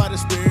got the fighter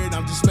spirit.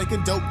 I'm just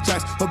making dope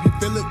tracks. Hope you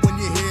feel it when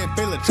you hear it,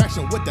 feel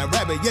attraction with that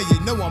rabbit. Yeah, you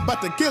know I'm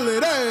about to kill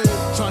it, hey.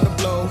 Trying to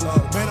blow,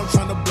 man, I'm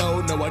trying to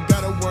blow. No, I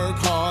gotta work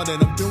hard,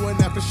 and I'm doing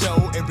that for show.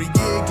 Every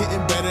year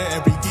getting better,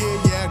 every year,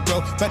 yeah, I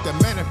grow. Got the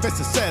manifest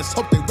success,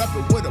 hope they wrap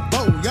it with a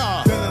bow,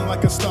 yeah. Feeling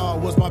like a star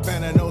was my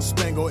banner, no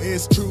spangle.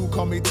 It's true,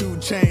 call me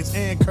 2 Chainz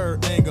and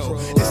Kurt Angle.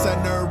 It's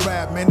that nerd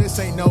rap, man, this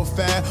ain't no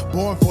fad.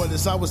 Born for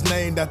this, I was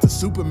named after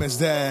Superman's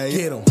dad.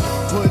 Get him.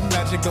 Putting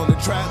magic on the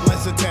track like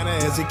Santana.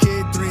 As a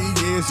kid, 3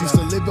 years, used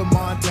to live in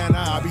Montana.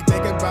 I be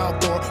thinking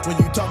about Thor when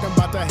you talking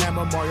about the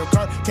hammer. Mario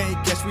Kart can't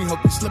catch me,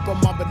 hope you slip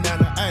on my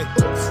banana. Ay,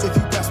 if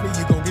you pass me,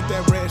 you gon' get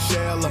that red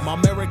shell. I'm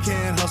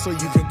American hustle,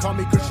 you can call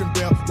me Christian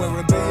Bale.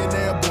 Wearing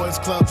Billionaire Boys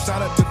Club,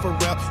 shout out to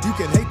Pharrell. You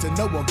can hate to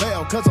no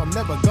avail, cause I'm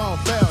never gon'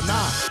 fail.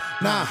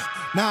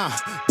 Nah,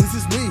 this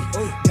is me.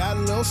 Got a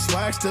little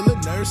swag, still a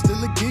nerd,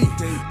 still a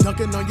geek.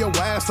 Dunking on your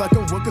ass like a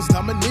Wilkins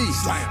nominee.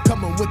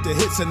 Coming with the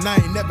hits and I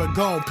ain't never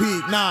gon'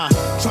 peak. Nah,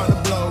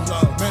 tryna blow,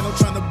 man, I'm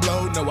tryna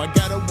blow. No, I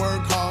gotta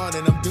work hard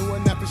and I'm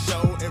doing that for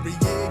show. Every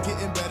year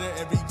getting better,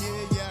 every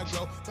year, yeah, I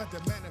grow.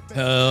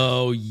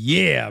 Oh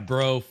yeah,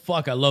 bro.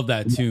 Fuck, I love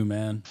that tune,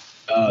 man.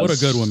 What a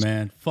good one,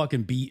 man.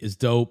 Fucking beat is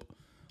dope.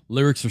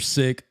 Lyrics are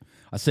sick.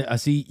 I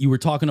see you were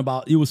talking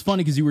about, it was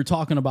funny because you were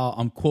talking about,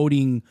 I'm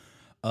quoting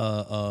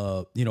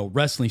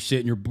wrestling shit,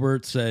 and your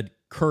bird said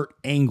Kurt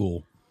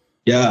Angle.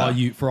 Yeah.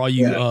 For all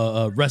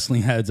you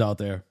wrestling heads out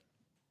there.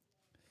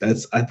 I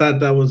thought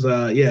that was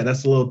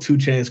that's a little 2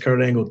 Chainz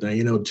Kurt Angle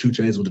thing. 2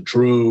 Chainz with the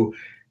true,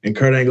 and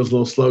Kurt Angle's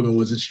little slogan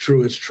was "It's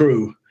true, it's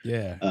true."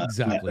 Yeah,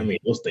 exactly. I mean,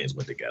 those things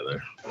went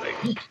together.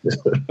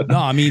 No,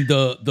 I mean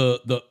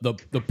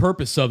the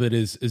purpose of it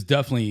is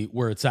definitely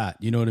where it's at.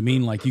 You know what I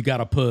mean? Like you got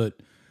to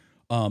put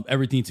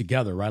everything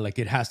together, right? Like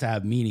it has to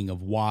have meaning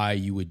of why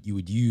you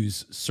would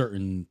use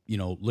certain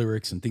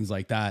lyrics and things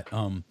like that.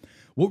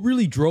 What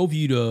really drove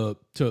you to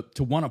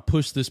want to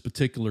push this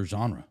particular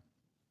genre?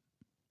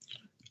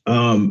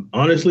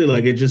 Honestly,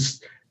 like it's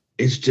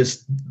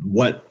just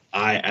what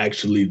I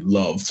actually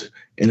loved,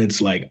 and it's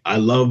like I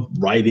love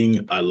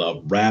writing, I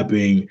love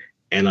rapping,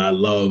 and I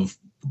love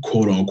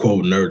quote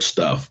unquote nerd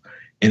stuff,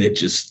 and it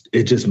just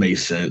made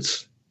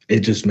sense.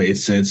 It just made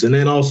sense, and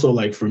then also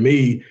like for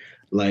me.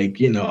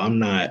 Like,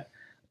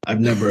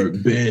 I've never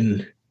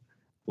been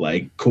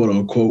like quote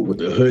unquote with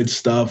the hood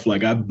stuff.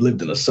 Like I've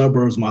lived in the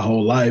suburbs my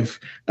whole life.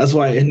 That's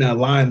why in that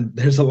line,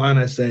 there's a line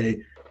I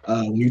say,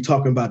 when you're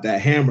talking about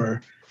that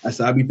hammer, I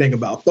said, I be thinking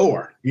about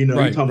Thor. You're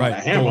talking about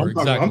that hammer.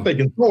 Thor, I'm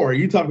thinking Thor.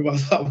 You talking about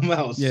something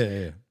else.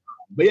 Yeah.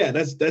 But yeah,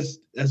 that's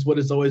what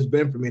it's always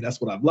been for me. That's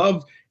what I've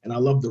loved. And I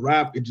love the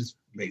rap. It just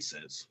made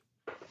sense.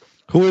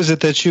 Who is it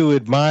that you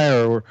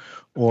admire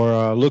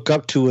or look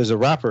up to as a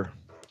rapper?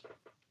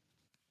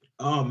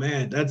 Oh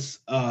man, that's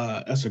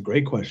a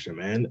great question,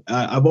 man.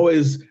 I've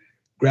always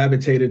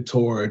gravitated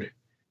toward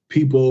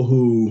people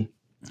who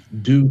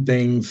do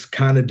things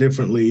kind of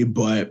differently,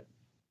 but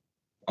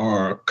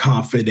are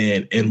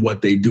confident in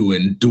what they do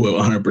and do it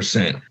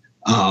 100%.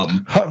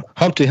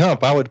 Humpty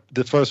Hump,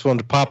 the first one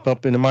to pop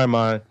up into my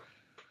mind.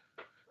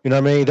 You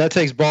know what I mean? That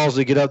takes balls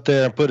to get up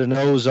there and put a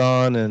nose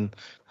on and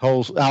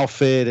whole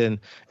outfit, and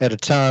at a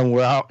time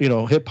where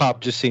hip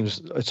hop just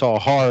seems it's all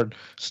hard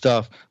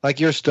stuff like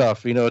your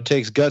stuff. It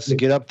takes guts to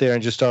get up there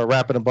and just start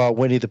rapping about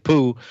Winnie the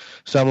Pooh.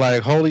 So I'm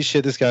like, holy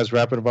shit, this guy's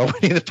rapping about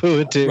Winnie the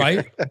Pooh too.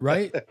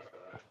 Right.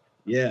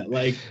 Yeah,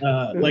 like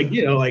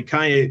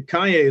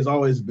Kanye has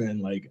always been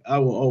like, I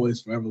will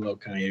always forever love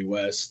Kanye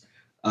West,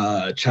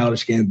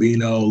 Childish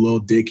Gambino, Lil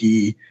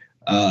Dicky.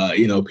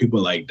 People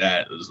like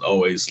that is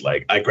always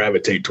like I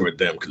gravitate toward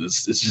them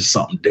because it's just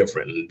something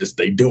different and just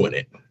they doing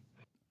it.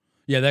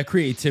 Yeah, that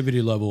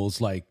creativity level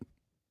is like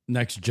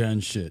next gen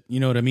shit. You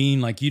know what I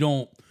mean? Like you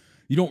don't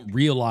you don't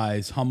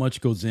realize how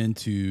much goes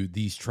into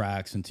these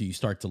tracks until you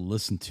start to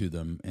listen to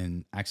them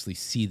and actually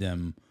see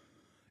them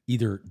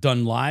either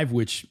done live,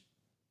 which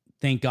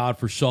thank God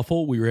for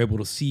Shuffle. We were able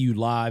to see you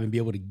live and be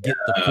able to get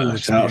the full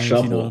experience.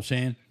 You know what I'm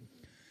saying?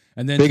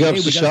 And then today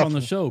we got you on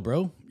the show,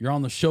 bro. You're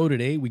on the show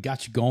today. We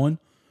got you going.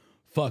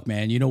 Fuck,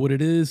 man. You know what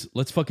it is?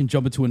 Let's fucking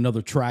jump into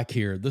another track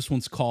here. This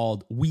one's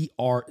called We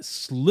Are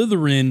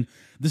Slytherin.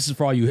 This is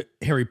for all you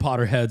Harry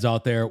Potter heads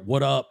out there.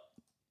 What up?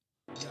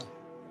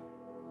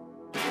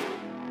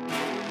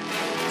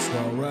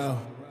 Swirl.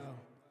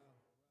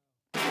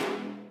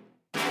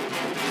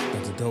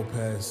 Got the dope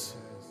ass.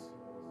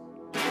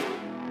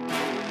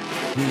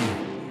 We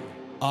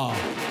are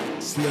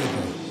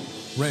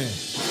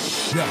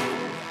Slytherin. Yeah.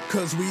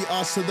 Cause we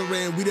are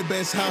Slytherin. We the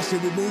best house.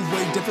 Yeah, we move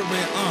way different.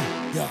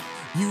 Yeah.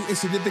 You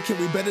insignificant,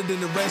 we better than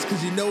the rest,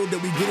 cause you know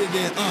that we get it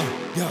in,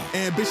 yeah.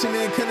 Ambition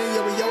and cunning,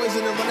 yeah, we always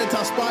in the running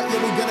top spot,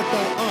 yeah, we got it for,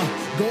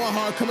 going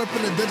hard, coming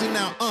from the dungeon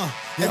now, yeah.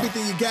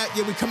 Everything you got,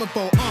 yeah, we coming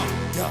for,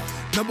 yeah.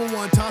 Number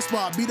one, top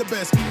spot, be the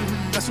best,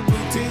 that's a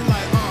routine,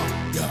 like,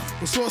 yeah.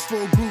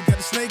 Resourceful group, got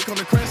the snake on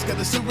the crest, got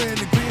the silver and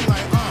the green,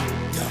 like,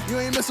 yeah. You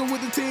ain't messing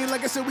with the team,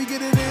 like I said, we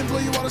get it in, blow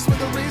you all the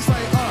smithereens,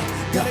 like,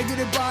 gotta get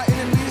it by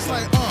enemies,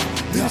 like,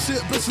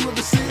 leadership, bitch, you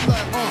ever seen, like,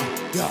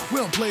 yeah. We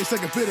don't play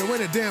second fiddle,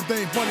 when a damn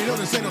thing funny, no,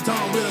 this ain't no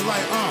time, really,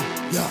 like,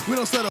 yeah. We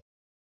don't settle.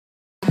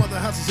 Mother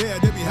houses, yeah,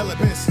 they be hella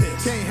pissed.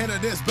 Can't handle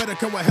this, better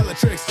come with hella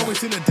tricks. Always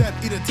seen a death,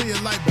 eat it till you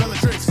like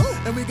Bellatrix.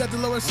 And we got the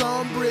lower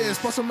Sombres,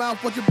 cross them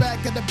out, watch your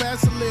back, got the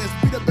basilisk.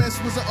 Be the best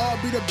wizard, all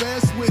be the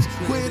best witch.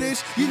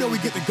 Quidditch, you know we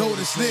get the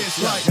golden snitch.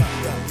 Like,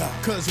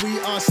 cause we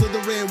are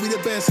Slytherin, we the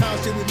best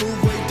house, yeah, we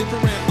move way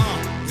different.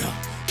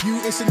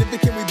 You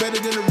insignificant, we better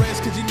than the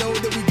rest, cause you know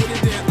that we get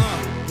it in.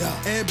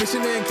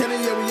 Ambition and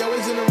cunning, yeah, we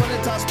always in the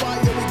running top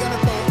spot, yeah, we got it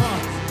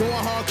for, going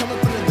hard, coming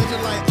from the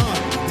dungeon, like,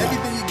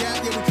 everything you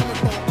got, yeah, we coming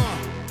for,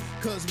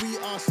 cause we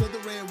are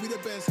Slytherin, we the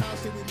best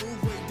house, yeah, we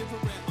move way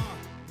different,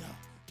 yeah.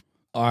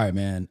 All right,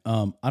 man.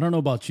 I don't know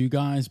about you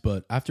guys,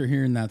 but after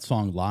hearing that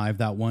song live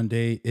that one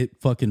day,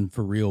 it fucking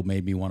for real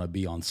made me want to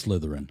be on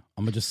Slytherin.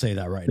 I'm gonna just say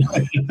that right now.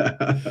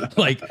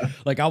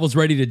 like I was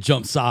ready to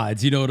jump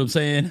sides, you know what I'm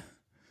saying?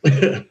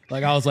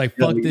 Like I was like,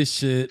 fuck this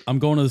shit. I'm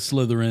going to the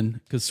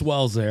Slytherin because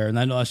Swell's there, and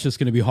I know that's just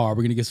gonna be hard.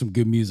 We're gonna get some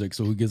good music,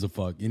 so who gives a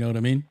fuck? You know what I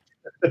mean?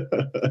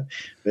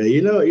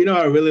 You know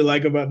what I really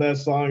like about that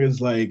song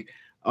is like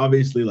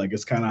obviously like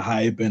it's kind of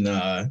hype and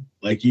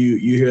like you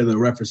hear the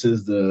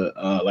references to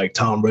like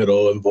Tom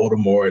Riddle and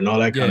Voldemort and all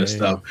that kind of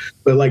stuff.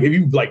 But like if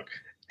you like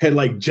had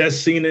like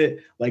just seen it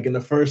like in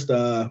the first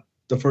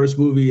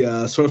movie,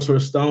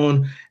 Sorcerer's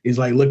Stone, he's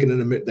like looking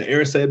in the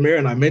Erised mirror,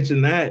 and I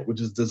mentioned that,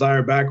 which is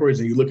desire backwards,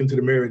 and you look into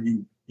the mirror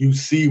and you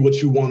see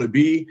what you want to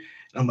be.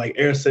 And I'm like,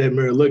 Erised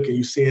mirror, look, and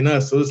you seeing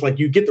us. So it's like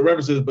you get the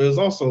references, but it's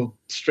also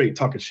straight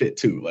talking shit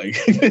too. Like,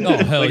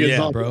 oh hell like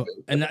yeah, bro!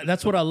 And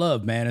that's what I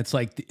love, man. It's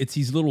like it's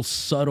these little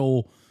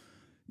subtle,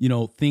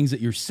 things that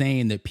you're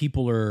saying that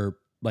people are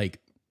like,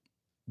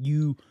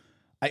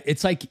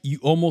 it's like you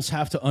almost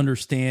have to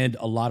understand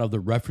a lot of the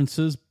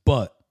references,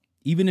 but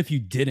even if you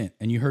didn't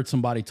and you heard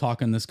somebody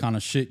talking this kind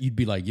of shit, you'd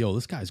be like, yo,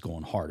 this guy's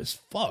going hard as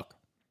fuck.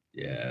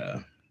 Yeah.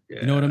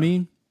 You know what I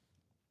mean?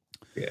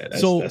 Yeah.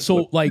 That's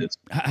like,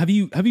 have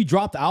you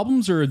dropped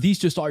albums, or are these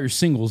just all your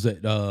singles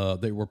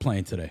that we're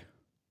playing today?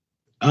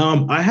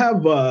 I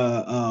have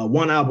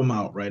one album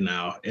out right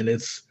now, and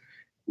it's,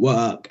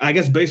 well, I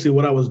guess basically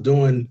what I was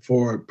doing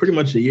for pretty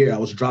much a year, I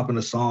was dropping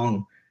a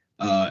song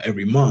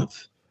every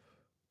month.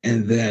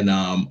 And then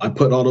I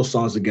put all those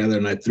songs together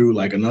and I threw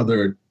like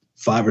another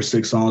 5 or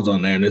 6 songs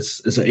on there, and it's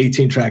an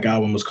 18-track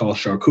album. It's called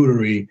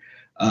Charcuterie.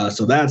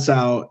 So that's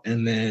out,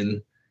 and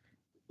then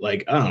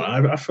like I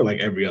don't know. I feel like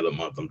every other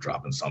month I'm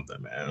dropping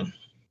something, man.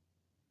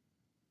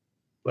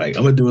 Like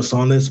I'm gonna do a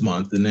song this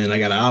month, and then I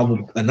got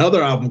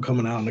another album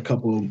coming out in a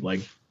couple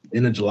like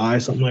end of July,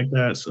 something like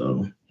that.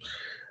 So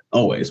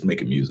always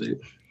making music.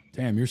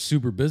 Damn, you're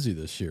super busy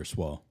this year,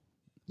 Swell.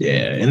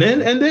 Yeah, and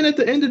then at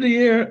the end of the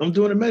year, I'm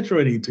doing a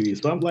Metroid EP.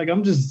 So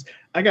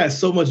I got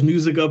so much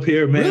music up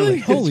here, man. Really?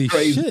 Like, holy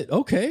shit.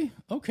 Okay.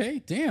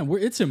 Damn,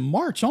 it's in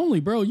March only,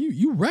 bro.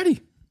 You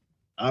ready?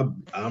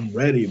 I'm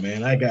ready,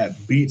 man. I got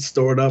beats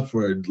stored up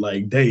for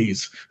like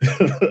days.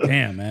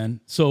 Damn,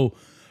 man. So,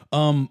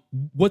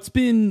 what's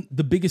been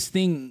the biggest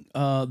thing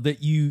that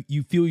you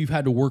feel you've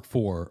had to work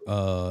for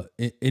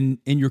in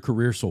your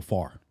career so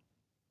far?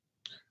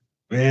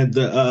 Man,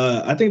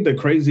 I think the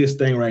craziest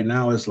thing right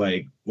now is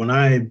like when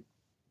I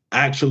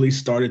actually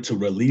started to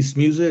release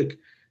music,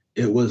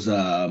 it was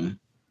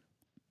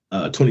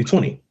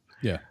 2020.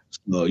 Yeah.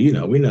 So we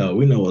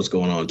know what's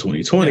going on in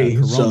 2020.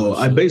 Yeah, so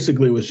I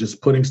basically was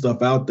just putting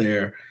stuff out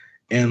there,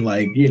 and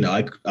like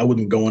I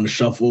wouldn't go on the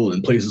shuffle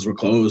and places were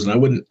closed, and I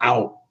wouldn't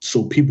out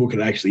so people could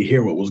actually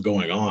hear what was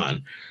going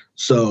on.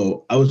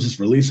 So I was just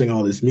releasing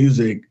all this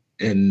music,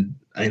 and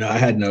I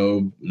had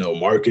no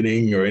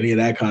marketing or any of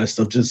that kind of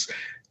stuff. Just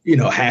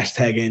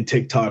hashtagging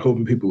TikTok,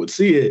 hoping people would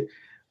see it.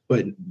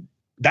 But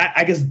that,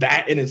 I guess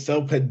that in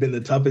itself had been the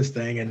toughest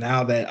thing. And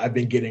now that I've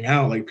been getting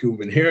out, like people have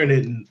been hearing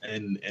it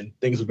and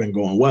things have been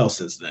going well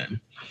since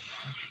then.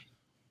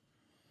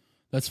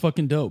 That's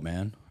fucking dope,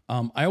 man.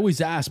 I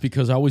always ask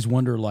because I always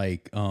wonder,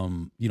 like,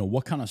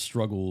 what kind of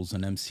struggles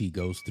an MC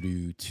goes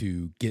through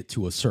to get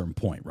to a certain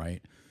point,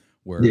 right?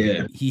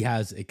 Where he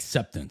has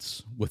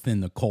acceptance within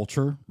the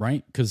culture,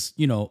 right? Because,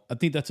 I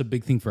think that's a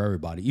big thing for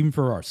everybody, even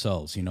for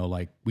ourselves,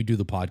 like we do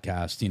the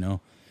podcast,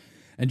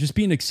 and just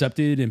being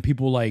accepted and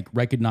people like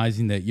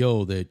recognizing that,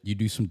 that you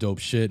do some dope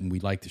shit and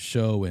we like the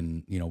show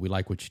and, we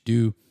like what you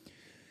do.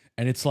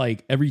 And it's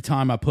like every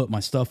time I put my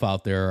stuff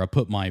out there, I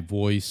put my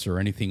voice or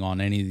anything on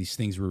any of these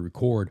things we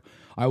record,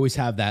 I always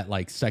have that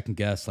like second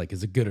guess, like,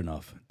 is it good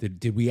enough?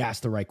 Did we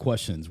ask the right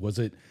questions? Was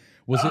it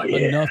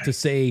enough to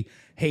say,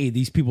 hey,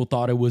 these people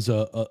thought it was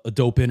a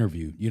dope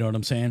interview? You know what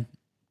I'm saying?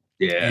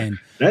 Yeah. And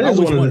that is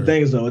one of the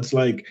things though. It's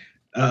like,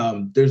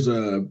 there's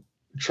a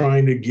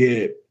trying to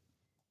get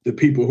the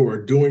people who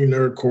are doing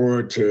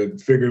nerdcore to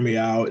figure me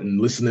out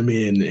and listen to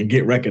me and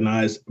get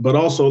recognized, but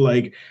also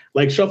like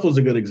Shuffle's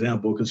a good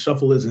example because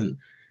Shuffle isn't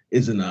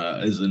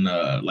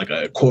like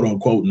a quote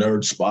unquote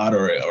nerd spot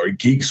or a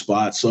geek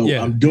spot. So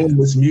I'm doing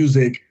this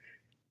music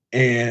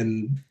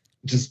and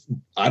just,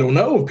 I don't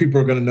know if people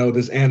are going to know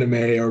this anime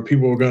or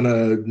people are going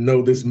to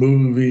know this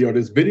movie or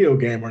this video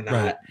game or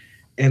not. Right.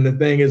 And the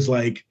thing is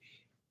like,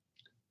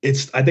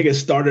 I think it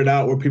started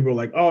out where people were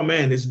like, oh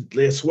man, this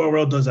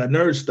Swell does that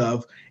nerd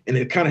stuff. And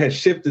it kind of has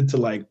shifted to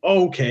like,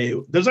 oh, okay,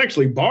 there's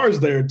actually bars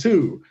there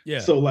too. Yeah.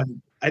 So like,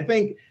 I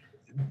think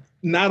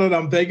now that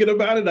I'm thinking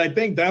about it, I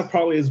think that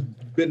probably has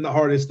been the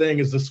hardest thing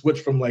is to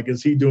switch from like,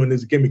 is he doing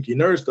this gimmicky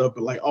nerd stuff?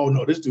 But like, oh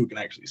no, this dude can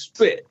actually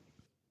spit.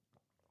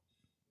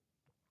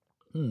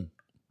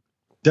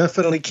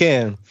 Definitely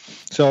can.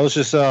 So I was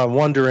just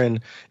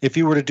wondering if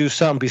you were to do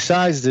something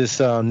besides this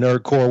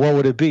nerdcore, what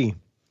would it be?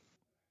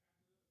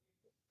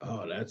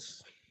 Oh,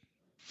 that's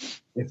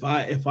if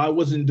I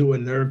wasn't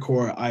doing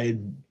nerdcore, I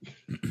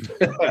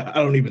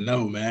don't even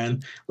know,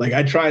 man. Like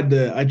I tried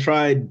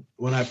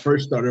when I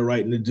first started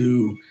writing to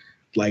do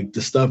like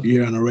the stuff you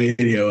hear on the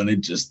radio, and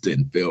it just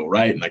didn't feel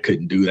right, and I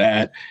couldn't do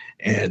that.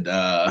 And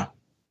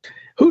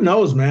who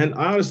knows, man?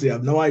 I honestly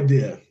have no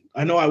idea.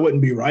 I know I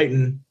wouldn't be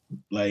writing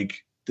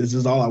like this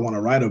is all I want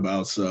to write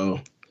about. So,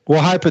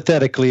 well,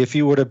 hypothetically, if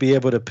you were to be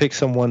able to pick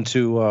someone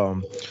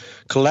to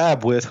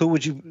collab with, who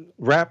would you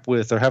rap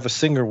with or have a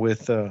singer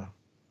with?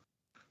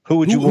 Who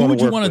would you want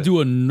to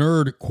do a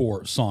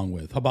nerdcore song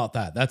with? How about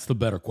that? That's the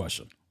better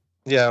question.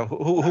 Yeah,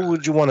 who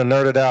would you want to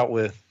nerd it out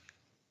with?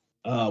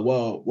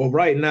 Well,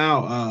 right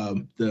now,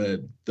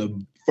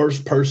 the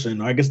first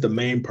person, I guess the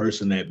main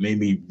person that made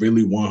me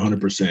really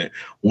 100%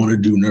 want to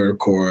do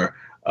nerdcore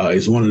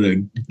is one of the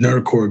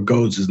nerdcore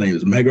goats. His name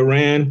is Mega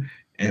Ran,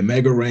 and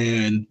Mega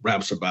Ran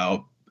raps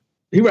about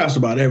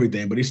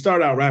everything, but he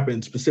started out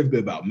rapping specifically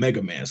about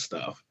Mega Man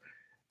stuff.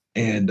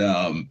 And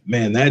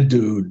man, that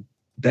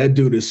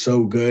dude is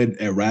so good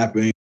at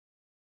rapping.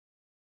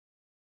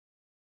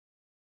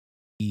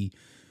 Be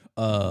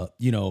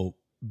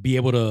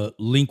able to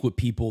link with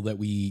people that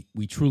we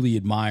truly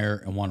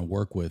admire and want to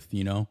work with,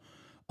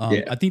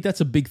 I think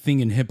that's a big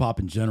thing in hip hop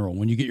in general.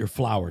 When you get your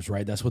flowers,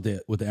 right? That's what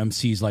the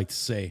MCs like to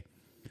say.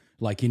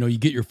 Like, you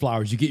get your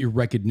flowers, you get your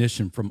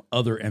recognition from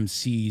other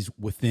MCs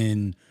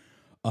within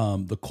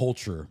the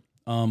culture.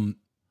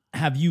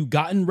 Have you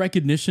gotten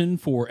recognition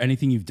for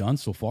anything you've done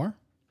so far?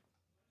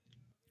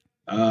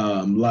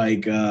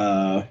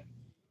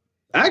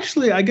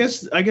 Actually, I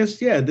guess,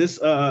 yeah, this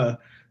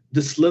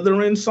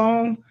Slytherin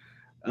song,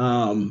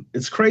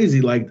 it's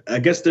crazy. Like, I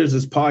guess there's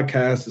this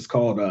podcast, it's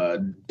called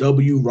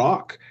W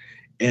Rock,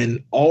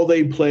 and all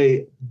they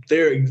play,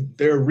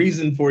 their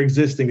reason for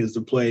existing is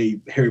to play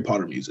Harry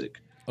Potter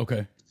music.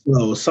 Okay.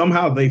 So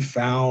somehow they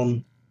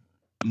found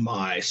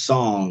my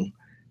song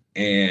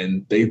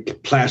and they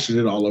plastered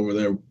it all over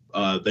their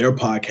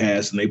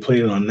podcast and they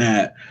played it on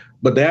that.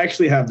 But they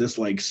actually have this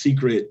like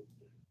secret,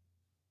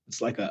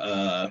 it's like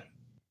a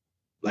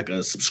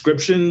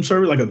subscription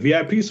service, like a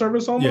VIP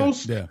service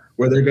almost,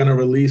 where they're gonna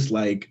release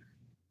like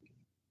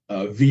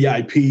a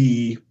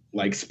VIP,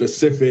 like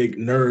specific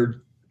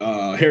nerd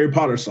Harry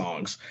Potter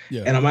songs.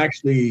 Yeah. And I'm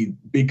actually,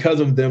 because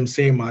of them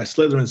seeing my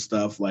Slytherin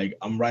stuff, like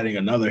I'm writing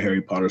another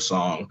Harry Potter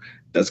song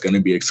that's going to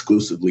be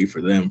exclusively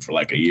for them for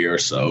like a year or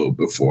so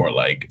before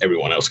like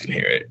everyone else can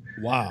hear it.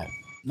 Wow.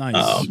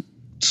 Nice.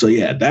 So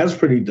yeah, that's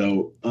pretty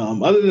dope.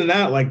 Other than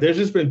that, like there's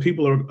just been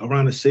people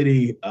around the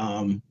city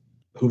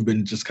who've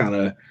been just kind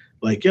of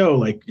like, yo,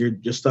 like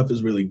your stuff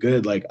is really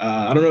good. Like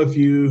I don't know if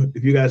you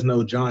guys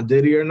know John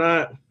Diddy or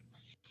not.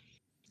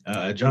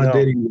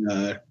 Diddy,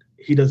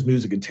 he does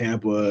music in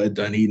Tampa,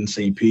 Dunedin,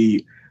 St.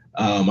 Pete.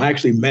 I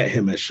actually met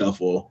him at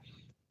Shuffle,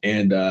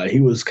 and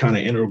he was kind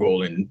of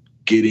integral in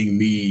getting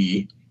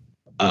me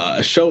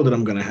a show that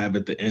I'm going to have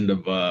at the end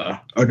of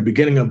or the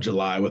beginning of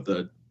July with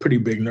a pretty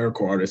big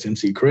nerdcore artist,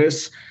 MC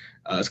Chris.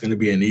 It's going to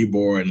be in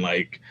Ybor, and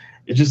like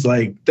it's just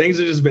like things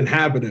have just been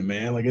happening,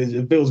 man. Like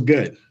it feels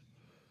good.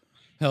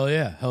 Hell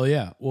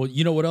yeah. Well,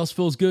 you know what else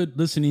feels good?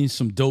 Listening to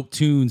some dope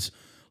tunes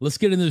Let's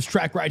get into this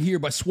track right here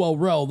by Swell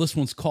Rel. This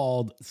one's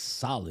called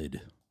Solid.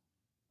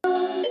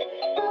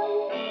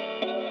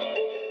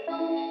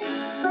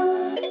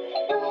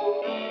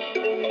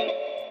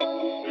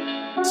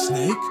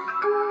 Snake?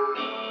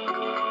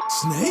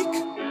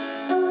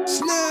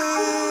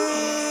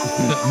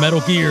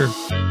 Metal Gear.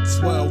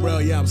 Swell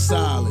Rel, yeah, I'm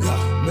solid.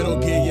 Metal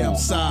Gear, yeah, I'm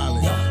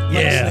solid.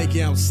 Yeah. Snake,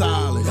 yeah, I'm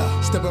solid.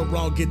 Step up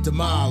wrong, get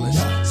demolished.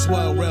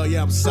 Swell Rel,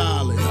 yeah, I'm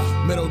solid.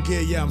 Metal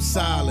Gear, yeah, I'm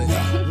solid.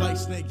 Like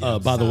Snake, yeah,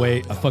 By the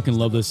way, I fucking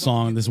love this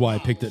song. This is why I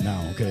picked it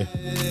now, okay?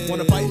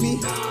 wanna fight me?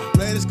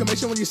 Red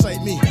exclamation when you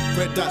sight me.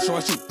 Red dot, so I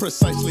shoot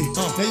precisely.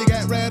 Now you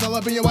got red all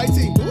up in your white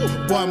tee.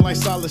 Boy, I'm like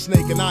Solid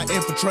Snake and I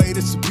infiltrate.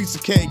 It's a piece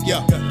of cake,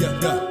 yeah.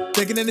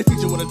 Thinking in the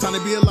future with a time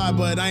to be alive,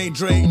 but I ain't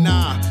Drake,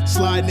 nah.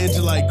 Slide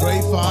ninja like Gray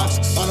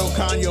Fox. Auto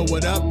Kanye,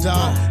 what up,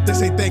 dog? They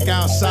say think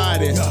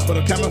outside it, but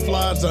I'm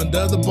camouflage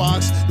under the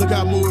box. Look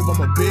how I move,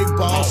 I'm a big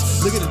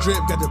boss. Look at the drip,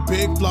 got the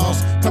big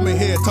floss. Coming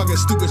here talking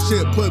stupid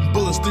shit, putting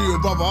bullets through your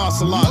rubber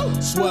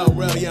ocelot. Swell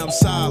Rel, yeah, I'm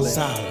solid.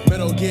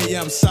 Metal Gear,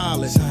 yeah, I'm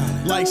solid.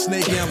 Like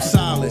Snake, yeah, I'm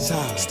solid.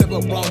 Step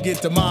up wrong, get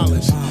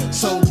demolished.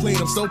 So clean,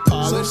 I'm so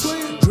polished.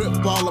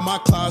 Drip ball in my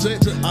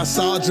closet. I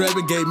saw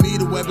Draven gave me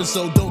the weapon,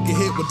 so don't get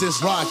hit with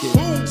this rocket.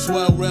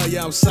 Swell Rel,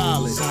 yeah, I'm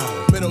solid.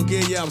 Metal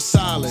Gear, yeah, I'm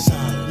solid.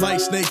 Like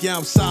Snake, yeah,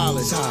 I'm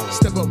solid.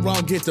 Step up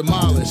wrong, get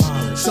demolished.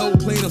 So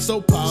clean, I'm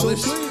so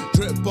polished.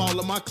 Drip ball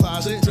in my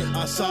closet.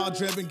 I saw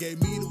Draven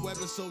gave me the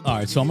weapon, so. All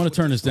right, so I'm going to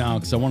turn this down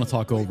because I want to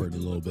talk over it a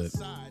little bit.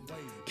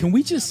 Can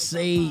we just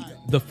say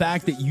the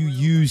fact that you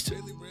used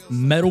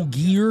Metal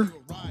Gear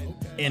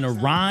in a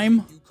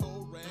rhyme?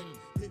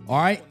 All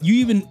right, you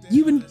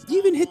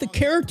even hit the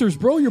characters,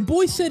 bro. Your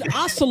boy said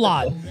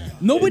ocelot.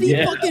 Nobody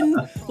fucking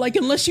like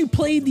unless you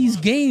played these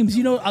games.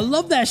 You know, I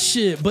love that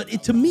shit, but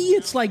to me,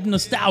 it's like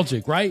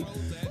nostalgic, right?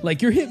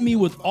 Like you're hitting me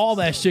with all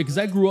that shit because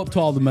I grew up to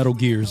all the Metal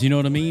Gears. You know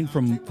what I mean?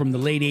 From the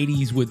late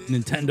 '80s with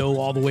Nintendo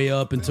all the way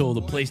up until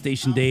the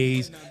PlayStation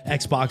days,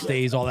 Xbox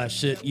days, all that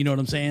shit. You know what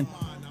I'm saying?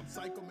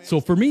 So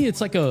for me,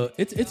 it's like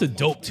it's a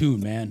dope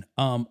tune, man.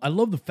 I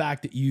love the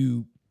fact that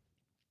you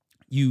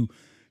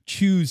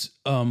choose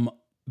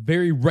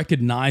very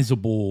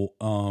recognizable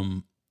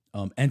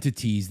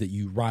entities that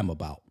you rhyme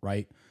about,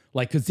 right?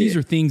 Like, because these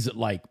are things that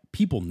like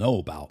people know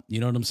about. You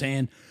know what I'm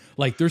saying?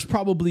 Like, there's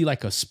probably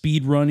like a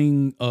speed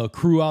running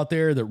crew out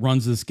there that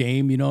runs this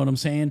game. You know what I'm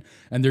saying?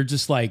 And they're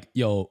just like,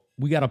 yo,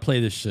 we got to play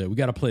this shit. We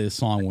got to play this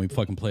song when we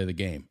fucking play the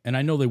game. And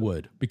I know they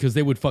would because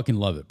they would fucking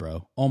love it,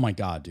 bro. Oh my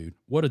God, dude.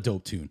 What a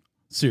dope tune.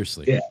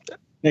 Seriously.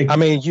 Yeah. I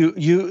mean, you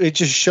it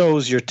just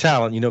shows your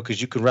talent, you know,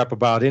 because you can rap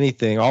about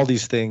anything, all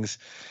these things.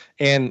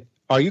 And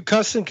are you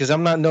cussing? Because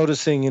I'm not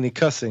noticing any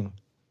cussing.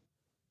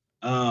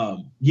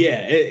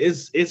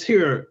 It's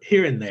here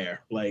and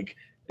there, like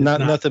not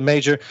nothing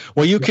major.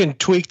 Well, you can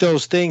tweak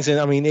those things, and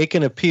I mean, it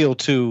can appeal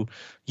to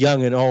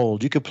young and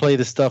old. You could play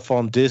the stuff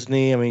on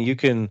Disney. I mean, you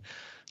can.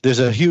 There's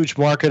a huge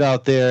market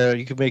out there.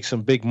 You can make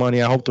some big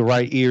money. I hope the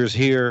right ears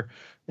here,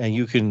 and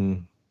you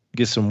can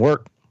get some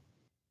work.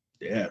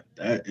 Yeah,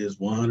 that is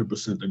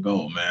 100% the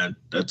goal, man.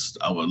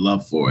 I would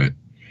love for it.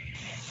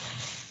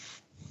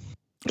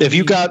 If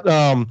you got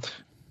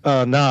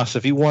Nas,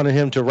 if you wanted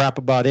him to rap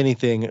about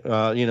anything,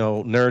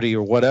 nerdy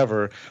or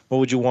whatever, what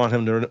would you want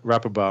him to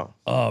rap about?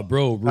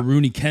 Bro,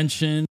 Rurouni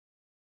Kenshin.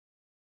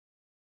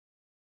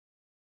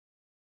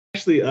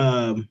 Actually,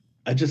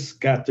 I just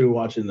got through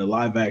watching the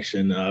live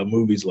action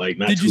movies like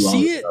not Did too long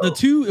you see ago. it? The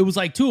two, it was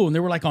like two of them. They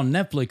were like on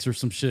Netflix or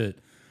some shit.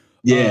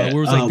 Yeah,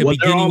 where it was like the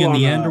beginning and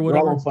the end or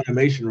whatever. They're all on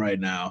Funimation right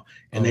now,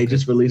 and they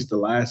just released the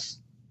last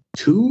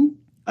two.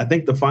 I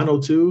think the final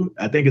two.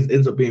 I think it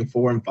ends up being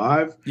 4 and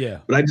 5. Yeah,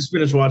 but I just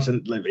finished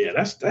watching. Like, yeah,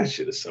 that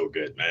shit is so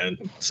good, man.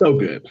 So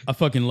good. I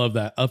fucking love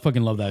that. I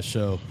fucking love that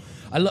show.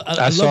 I love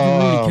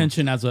Rurouni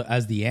Kenshin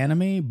as the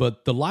anime,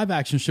 but the live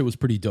action shit was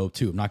pretty dope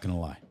too. I'm not gonna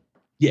lie.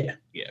 Yeah,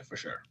 for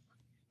sure.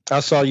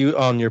 I saw you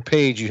on your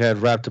page. You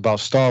had rapped about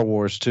Star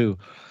Wars too.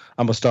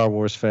 I'm a Star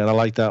Wars fan. I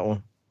like that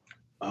one.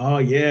 Oh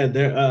yeah,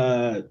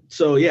 there.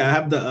 So yeah, I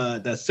have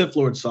that Sith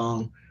Lord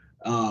song,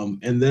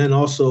 and then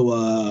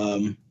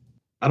also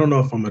I don't know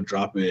if I'm gonna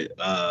drop it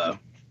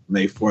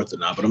May 4th or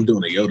not, but I'm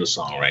doing a Yoda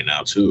song right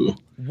now too.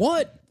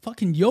 What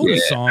fucking Yoda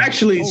song?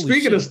 Actually, Holy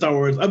speaking shit. of Star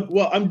Wars,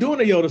 I'm doing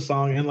a Yoda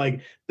song, and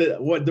like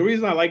the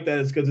reason I like that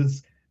is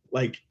because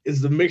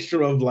it's the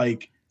mixture of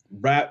like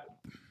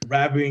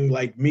rapping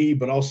like me,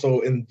 but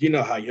also you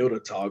know how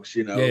Yoda talks,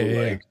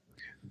 like.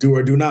 Do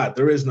or do not.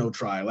 There is no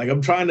try. Like I'm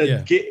trying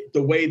to get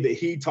the way that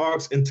he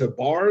talks into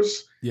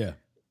bars. Yeah,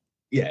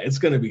 it's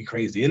gonna be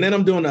crazy. And then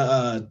I'm doing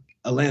a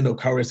Lando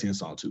Calrissian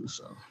song too.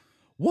 So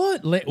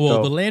what? The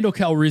Lando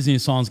Calrissian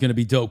song is gonna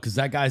be dope because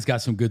that guy's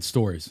got some good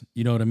stories.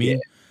 You know what I mean?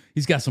 Yeah.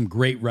 He's got some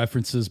great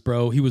references,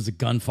 bro. He was a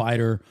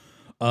gunfighter.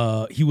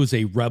 He was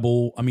a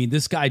rebel. I mean,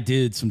 this guy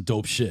did some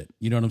dope shit.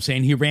 You know what I'm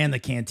saying? He ran the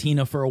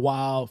cantina for a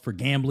while for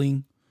gambling.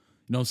 You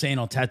know what I'm saying?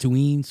 On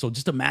Tatooine. So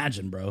just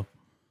imagine, bro.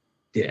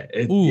 Yeah,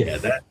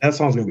 that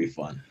song's gonna be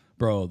fun.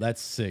 Bro,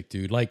 that's sick,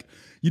 dude. Like,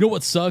 you know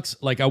what sucks?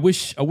 Like, I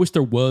wish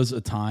there was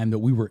a time that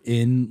we were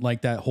in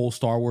like that whole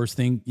Star Wars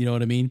thing. You know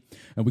what I mean?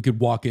 And we could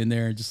walk in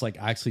there and just like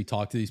actually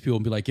talk to these people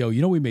and be like, yo,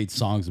 you know, we made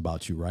songs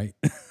about you, right?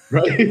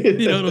 Right.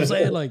 You know what I'm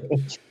saying? Like,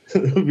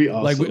 it would be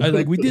awesome.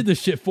 like we did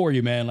this shit for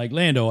you, man. Like,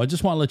 Lando, I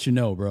just want to let you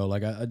know, bro.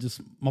 Like, I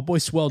just, my boy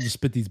Swell just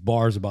spit these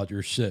bars about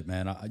your shit,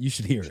 man. You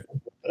should hear it.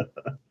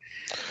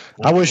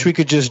 I wish we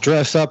could just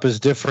dress up as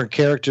different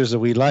characters that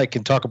we like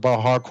and talk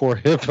about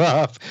hardcore hip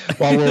hop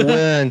while we're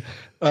wearing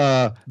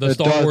the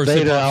Star Darth Wars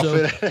Vader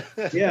outfit.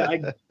 Yeah,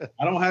 I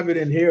don't have it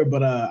in here,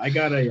 but I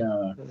got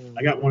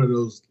one of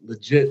those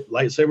legit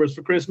lightsabers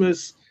for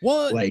Christmas.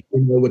 What? Like,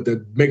 you know, with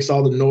the makes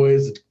all the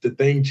noise, the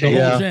thing changes.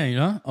 Yeah. Chain,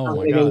 huh? Oh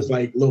my god! Those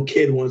like little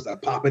kid ones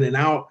that pop in and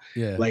out.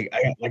 Yeah. I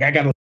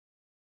got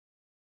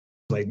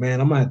like, man,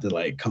 I'm gonna have to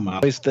like come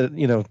out.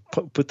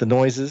 Put the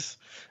noises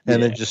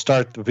and then just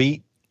start the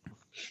beat.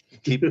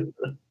 Keep it.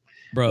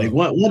 Bro, like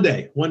one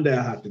day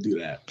I have to do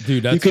that,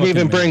 dude. That's you could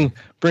even amazing.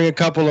 bring a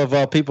couple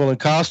of people in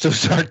costumes,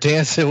 start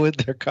dancing with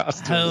their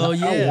costumes. Hell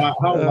yeah!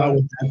 How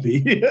would that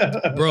be?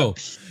 Bro,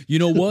 you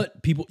know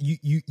what? People,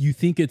 you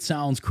think it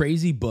sounds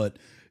crazy, but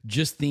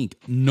just think,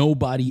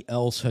 nobody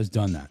else has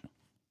done that.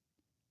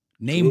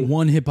 Name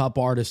one hip hop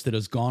artist that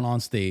has gone on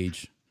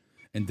stage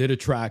and did a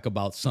track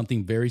about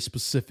something very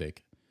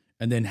specific,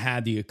 and then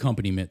had the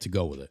accompaniment to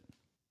go with it.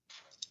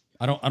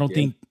 I don't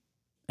think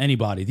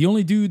anybody. The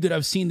only dude that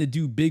I've seen that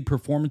do big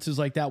performances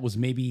like that was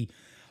maybe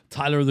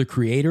Tyler, the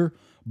Creator,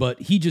 but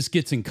he just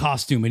gets in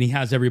costume and he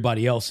has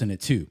everybody else in it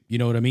too. You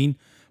know what I mean?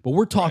 But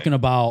we're talking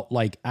about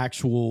like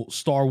actual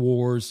Star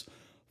Wars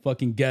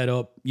fucking get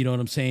up. You know what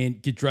I'm saying?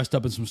 Get dressed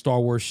up in some Star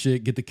Wars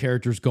shit, get the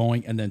characters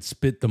going, and then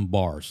spit them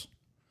bars.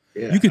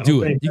 Yeah, you could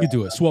do it. You could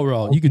do it.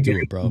 Swell, you could do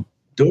it, bro.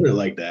 Doing it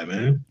like that,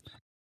 man.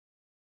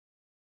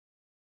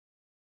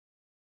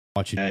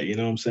 Watch it. You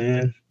know what I'm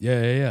saying?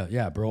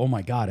 Yeah, bro. Oh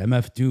my God,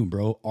 MF Doom,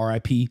 bro.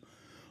 R.I.P.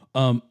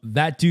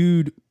 That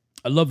dude,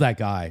 I love that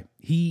guy.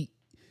 He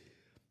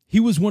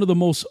was one of the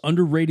most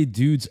underrated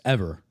dudes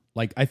ever.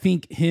 Like, I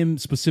think him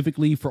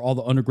specifically for all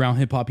the underground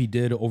hip hop he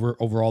did over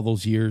all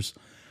those years.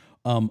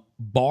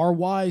 Bar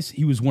wise,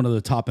 he was one of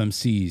the top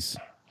MCs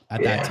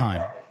at that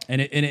time,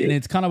 and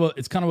it's kind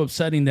of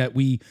upsetting that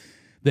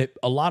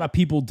a lot of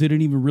people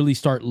didn't even really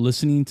start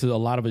listening to a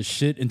lot of his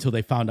shit until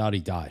they found out he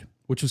died,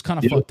 which was kind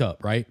of fucked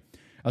up, right?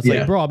 I was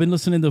like, bro, I've been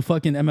listening to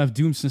fucking MF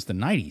Doom since the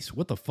 90s.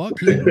 What the fuck?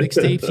 He had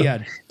mixtapes. He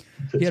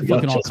had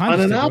fucking all kinds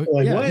of stuff.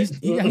 Like,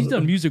 he's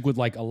done music with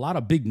like a lot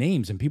of big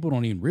names, and people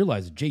don't even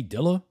realize it. Jay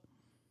Dilla.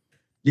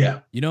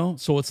 Yeah. You know?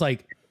 So it's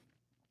like,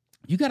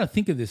 you got to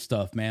think of this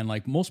stuff, man.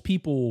 Like, most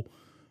people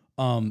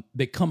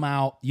that come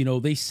out, you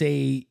know, they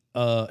say,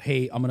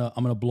 hey, I'm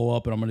gonna blow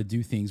up and I'm gonna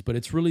do things, but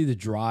it's really the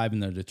drive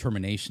and the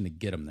determination to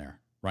get them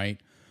there, right?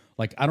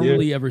 Like, I don't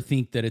really ever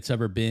think that it's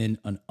ever been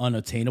an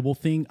unattainable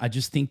thing. I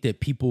just think that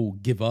people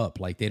give up,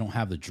 like they don't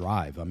have the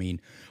drive. I mean,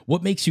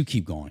 what makes you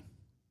keep going?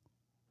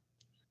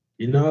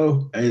 You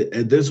know,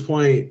 at this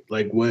point,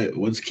 like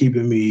what's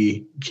keeping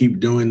me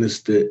keep doing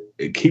this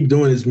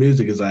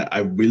music is I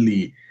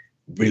really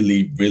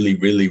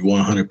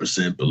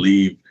 100%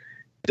 believe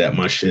that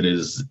my shit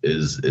is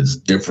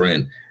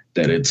different,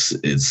 that it's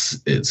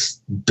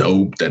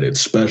dope, that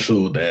it's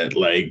special, that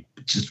like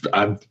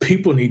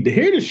people need to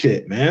hear the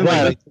shit, man.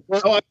 Right.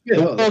 Like,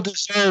 the world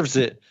deserves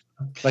it.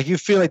 Like, you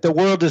feel like the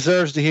world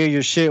deserves to hear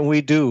your shit, and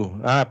we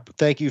do. I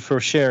thank you for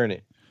sharing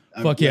it.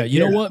 Fuck yeah. You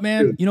know what,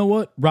 man? Dude. You know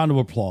what? Round of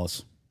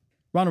applause.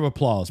 Round of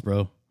applause,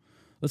 bro.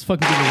 Let's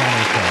fucking give a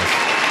round of applause.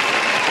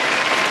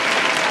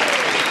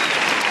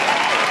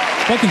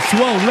 Fucking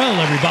Swell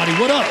Rel, everybody.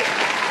 What up?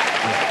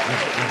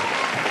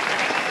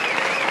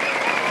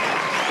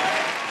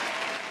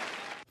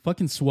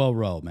 Fucking Swell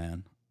Rel,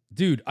 man.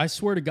 Dude, I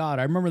swear to God,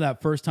 I remember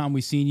that first time we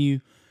seen you.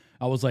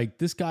 I was like,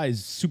 this guy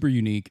is super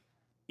unique.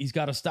 He's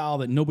got a style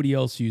that nobody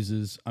else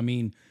uses. I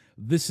mean,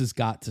 this has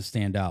got to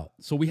stand out.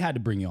 So we had to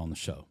bring you on the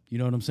show. You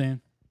know what I'm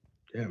saying?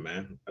 Yeah,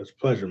 man. It's a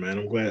pleasure, man.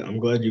 I'm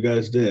glad you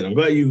guys did. I'm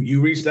glad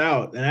you reached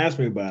out and asked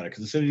me about it,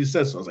 because as soon as you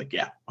said so, I was like,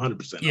 yeah,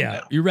 100%.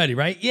 Yeah, you're ready,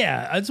 right?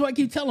 Yeah, that's what I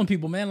keep telling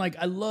people, man. Like,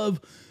 I love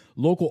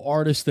local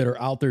artists that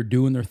are out there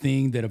doing their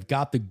thing, that have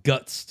got the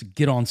guts to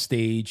get on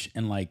stage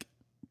and like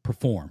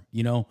perform,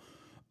 you know?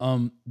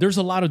 There's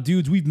a lot of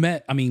dudes we've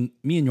met. I mean,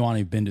 me and Yoani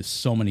have been to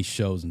so many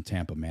shows in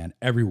Tampa, man,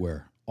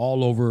 everywhere,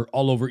 all over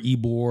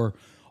Ybor,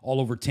 all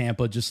over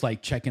Tampa, just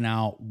like checking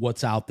out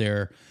what's out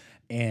there.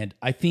 And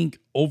I think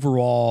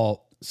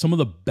overall, some of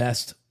the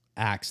best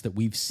acts that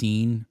we've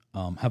seen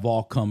have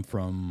all come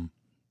from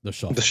the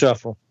Shuffle. The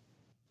Shuffle.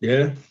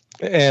 Yeah.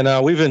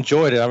 And we've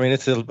enjoyed it. I mean,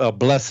 it's a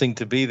blessing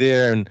to be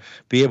there and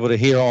be able to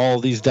hear all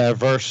these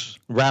diverse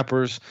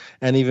rappers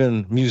and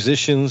even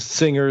musicians,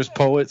 singers,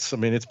 poets. I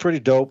mean, it's pretty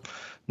dope.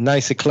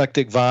 Nice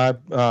eclectic vibe.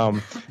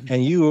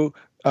 And you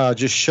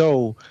just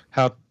show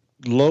how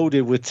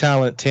loaded with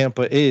talent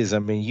Tampa is. I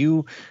mean,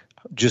 you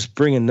just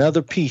bring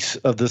another piece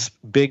of this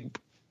big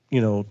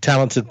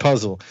talented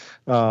puzzle.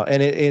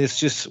 And it's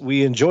just,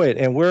 we enjoy it.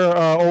 And we're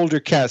older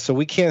cats, so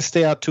we can't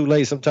stay out too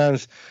late.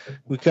 Sometimes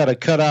we got to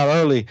cut out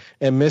early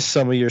and miss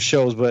some of your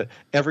shows. But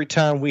every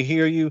time we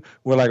hear you,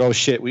 we're like, oh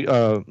shit, we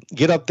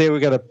get up there. We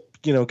got to,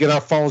 get our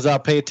phones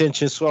out, pay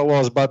attention.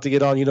 Swellwell's about to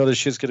get on. This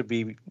shit's going to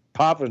be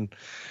popping.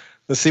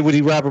 Let's see what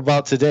he rap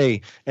about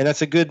today. And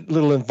that's a good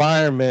little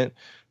environment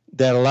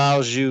that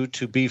allows you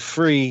to be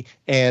free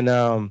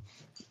and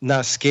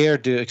not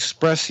scared to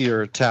express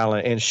your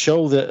talent and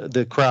show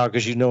the crowd,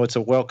 because it's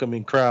a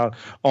welcoming crowd,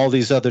 all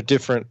these other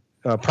different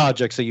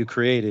projects that you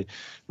created,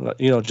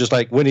 just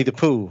like Winnie the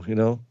Pooh,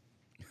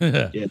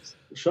 Yes.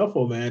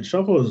 Shuffle, man.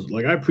 Shuffle is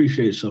like, I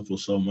appreciate Shuffle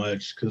so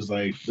much because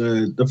like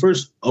the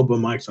first open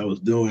mics I was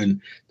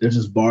doing, there's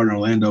this bar in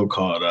Orlando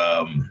called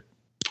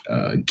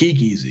Geek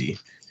Easy,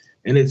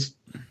 and it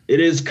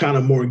is kind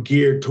of more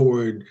geared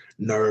toward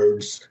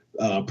nerds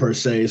per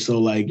se. So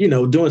like,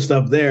 doing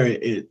stuff there,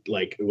 it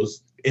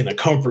was in a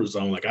comfort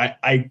zone. Like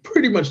I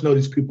pretty much know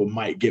these people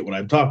might get what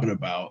I'm talking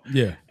about.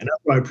 Yeah. And that's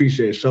why I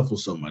appreciate Shuffle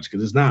so much,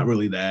 because it's not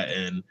really that.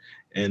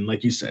 And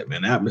like you said,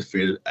 man, the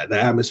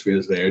atmosphere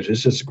is there.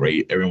 It's just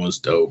great. Everyone's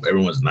dope.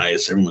 Everyone's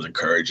nice. Everyone's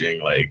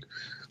encouraging. Like,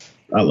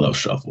 I love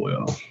Shuffle,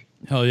 yo.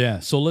 Hell yeah.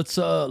 So let's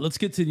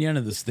get to the end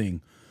of this thing.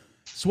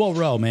 Swell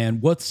Rel,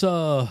 man, what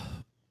do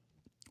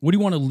you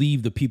want to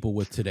leave the people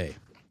with today?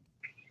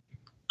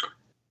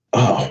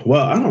 Oh,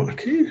 well, I don't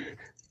know.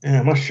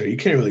 I'm not sure. You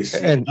can't really see.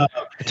 And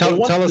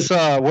tell us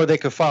where they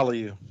could follow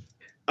you.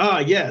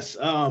 Yes.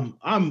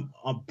 I'm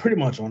pretty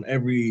much on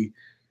every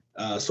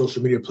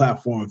social media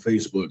platform: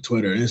 Facebook,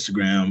 Twitter,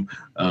 Instagram,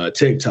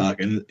 TikTok,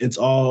 and it's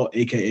all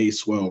AKA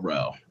Swell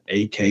Rel.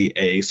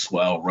 AKA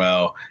Swell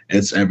Rel.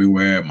 It's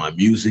everywhere. My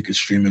music is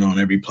streaming on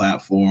every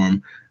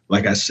platform.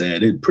 Like I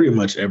said, it pretty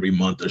much every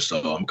month or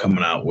so I'm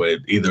coming out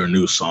with either a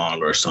new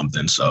song or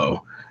something.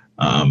 So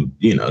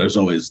there's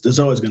always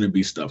going to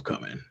be stuff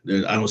coming.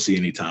 I don't see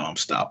any time I'm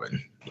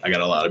stopping. I got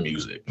a lot of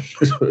music.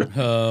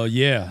 Hell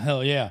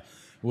yeah.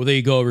 Well, there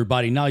you go,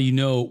 everybody. Now you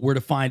know where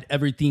to find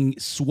everything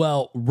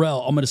Swell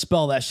Rel. I'm going to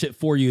spell that shit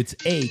for you. It's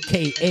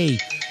AKA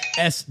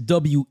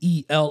SWELLRELL,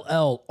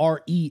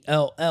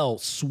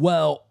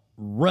 Swell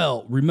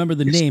Rel. Remember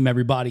the name,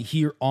 everybody,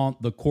 here on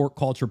the Core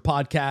Culture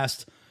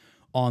Podcast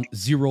on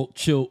Zero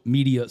Chill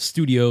Media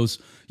Studios.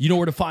 You know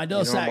where to find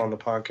us at. I'm on the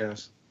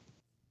podcast.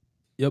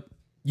 Yep.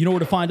 You know where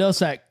to find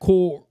us at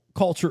Core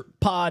Culture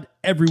Pod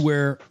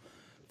everywhere.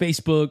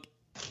 Facebook,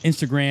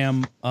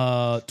 Instagram,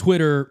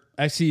 Twitter.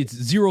 Actually, it's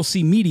Zero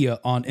C Media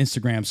on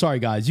Instagram. Sorry,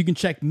 guys. You can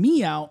check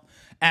me out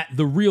at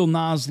The Real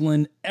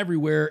Noslin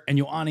everywhere. And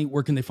Yoani,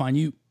 where can they find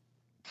you?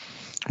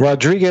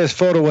 Rodriguez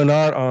Photo and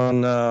Art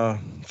on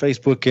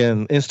Facebook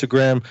and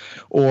Instagram,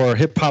 or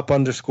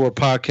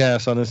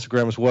hip-hop_podcast on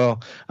Instagram as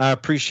well. I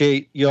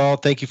appreciate y'all.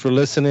 Thank you for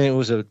listening. It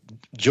was a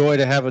joy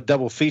to have a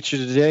double feature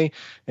today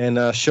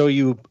and show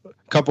you a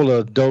couple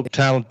of dope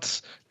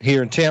talents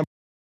here in Tampa.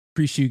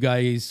 Appreciate you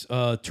guys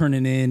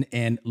turning in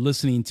and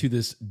listening to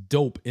this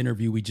dope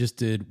interview we just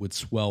did with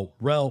Swell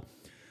Rel.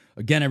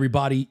 Again,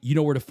 everybody, you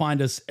know where to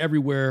find us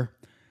everywhere.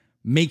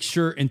 Make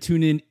sure and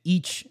tune in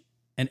each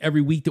and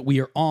every week that we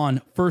are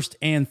on, first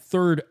and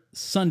third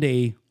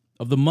Sunday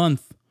of the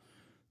month.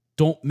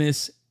 Don't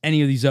miss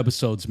any of these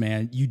episodes,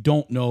 man. You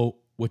don't know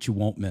what you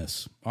won't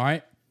miss. All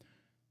right?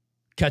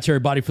 Catch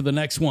everybody for the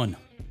next one.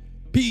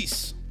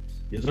 Peace.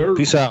 Yes, sir.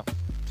 Peace out.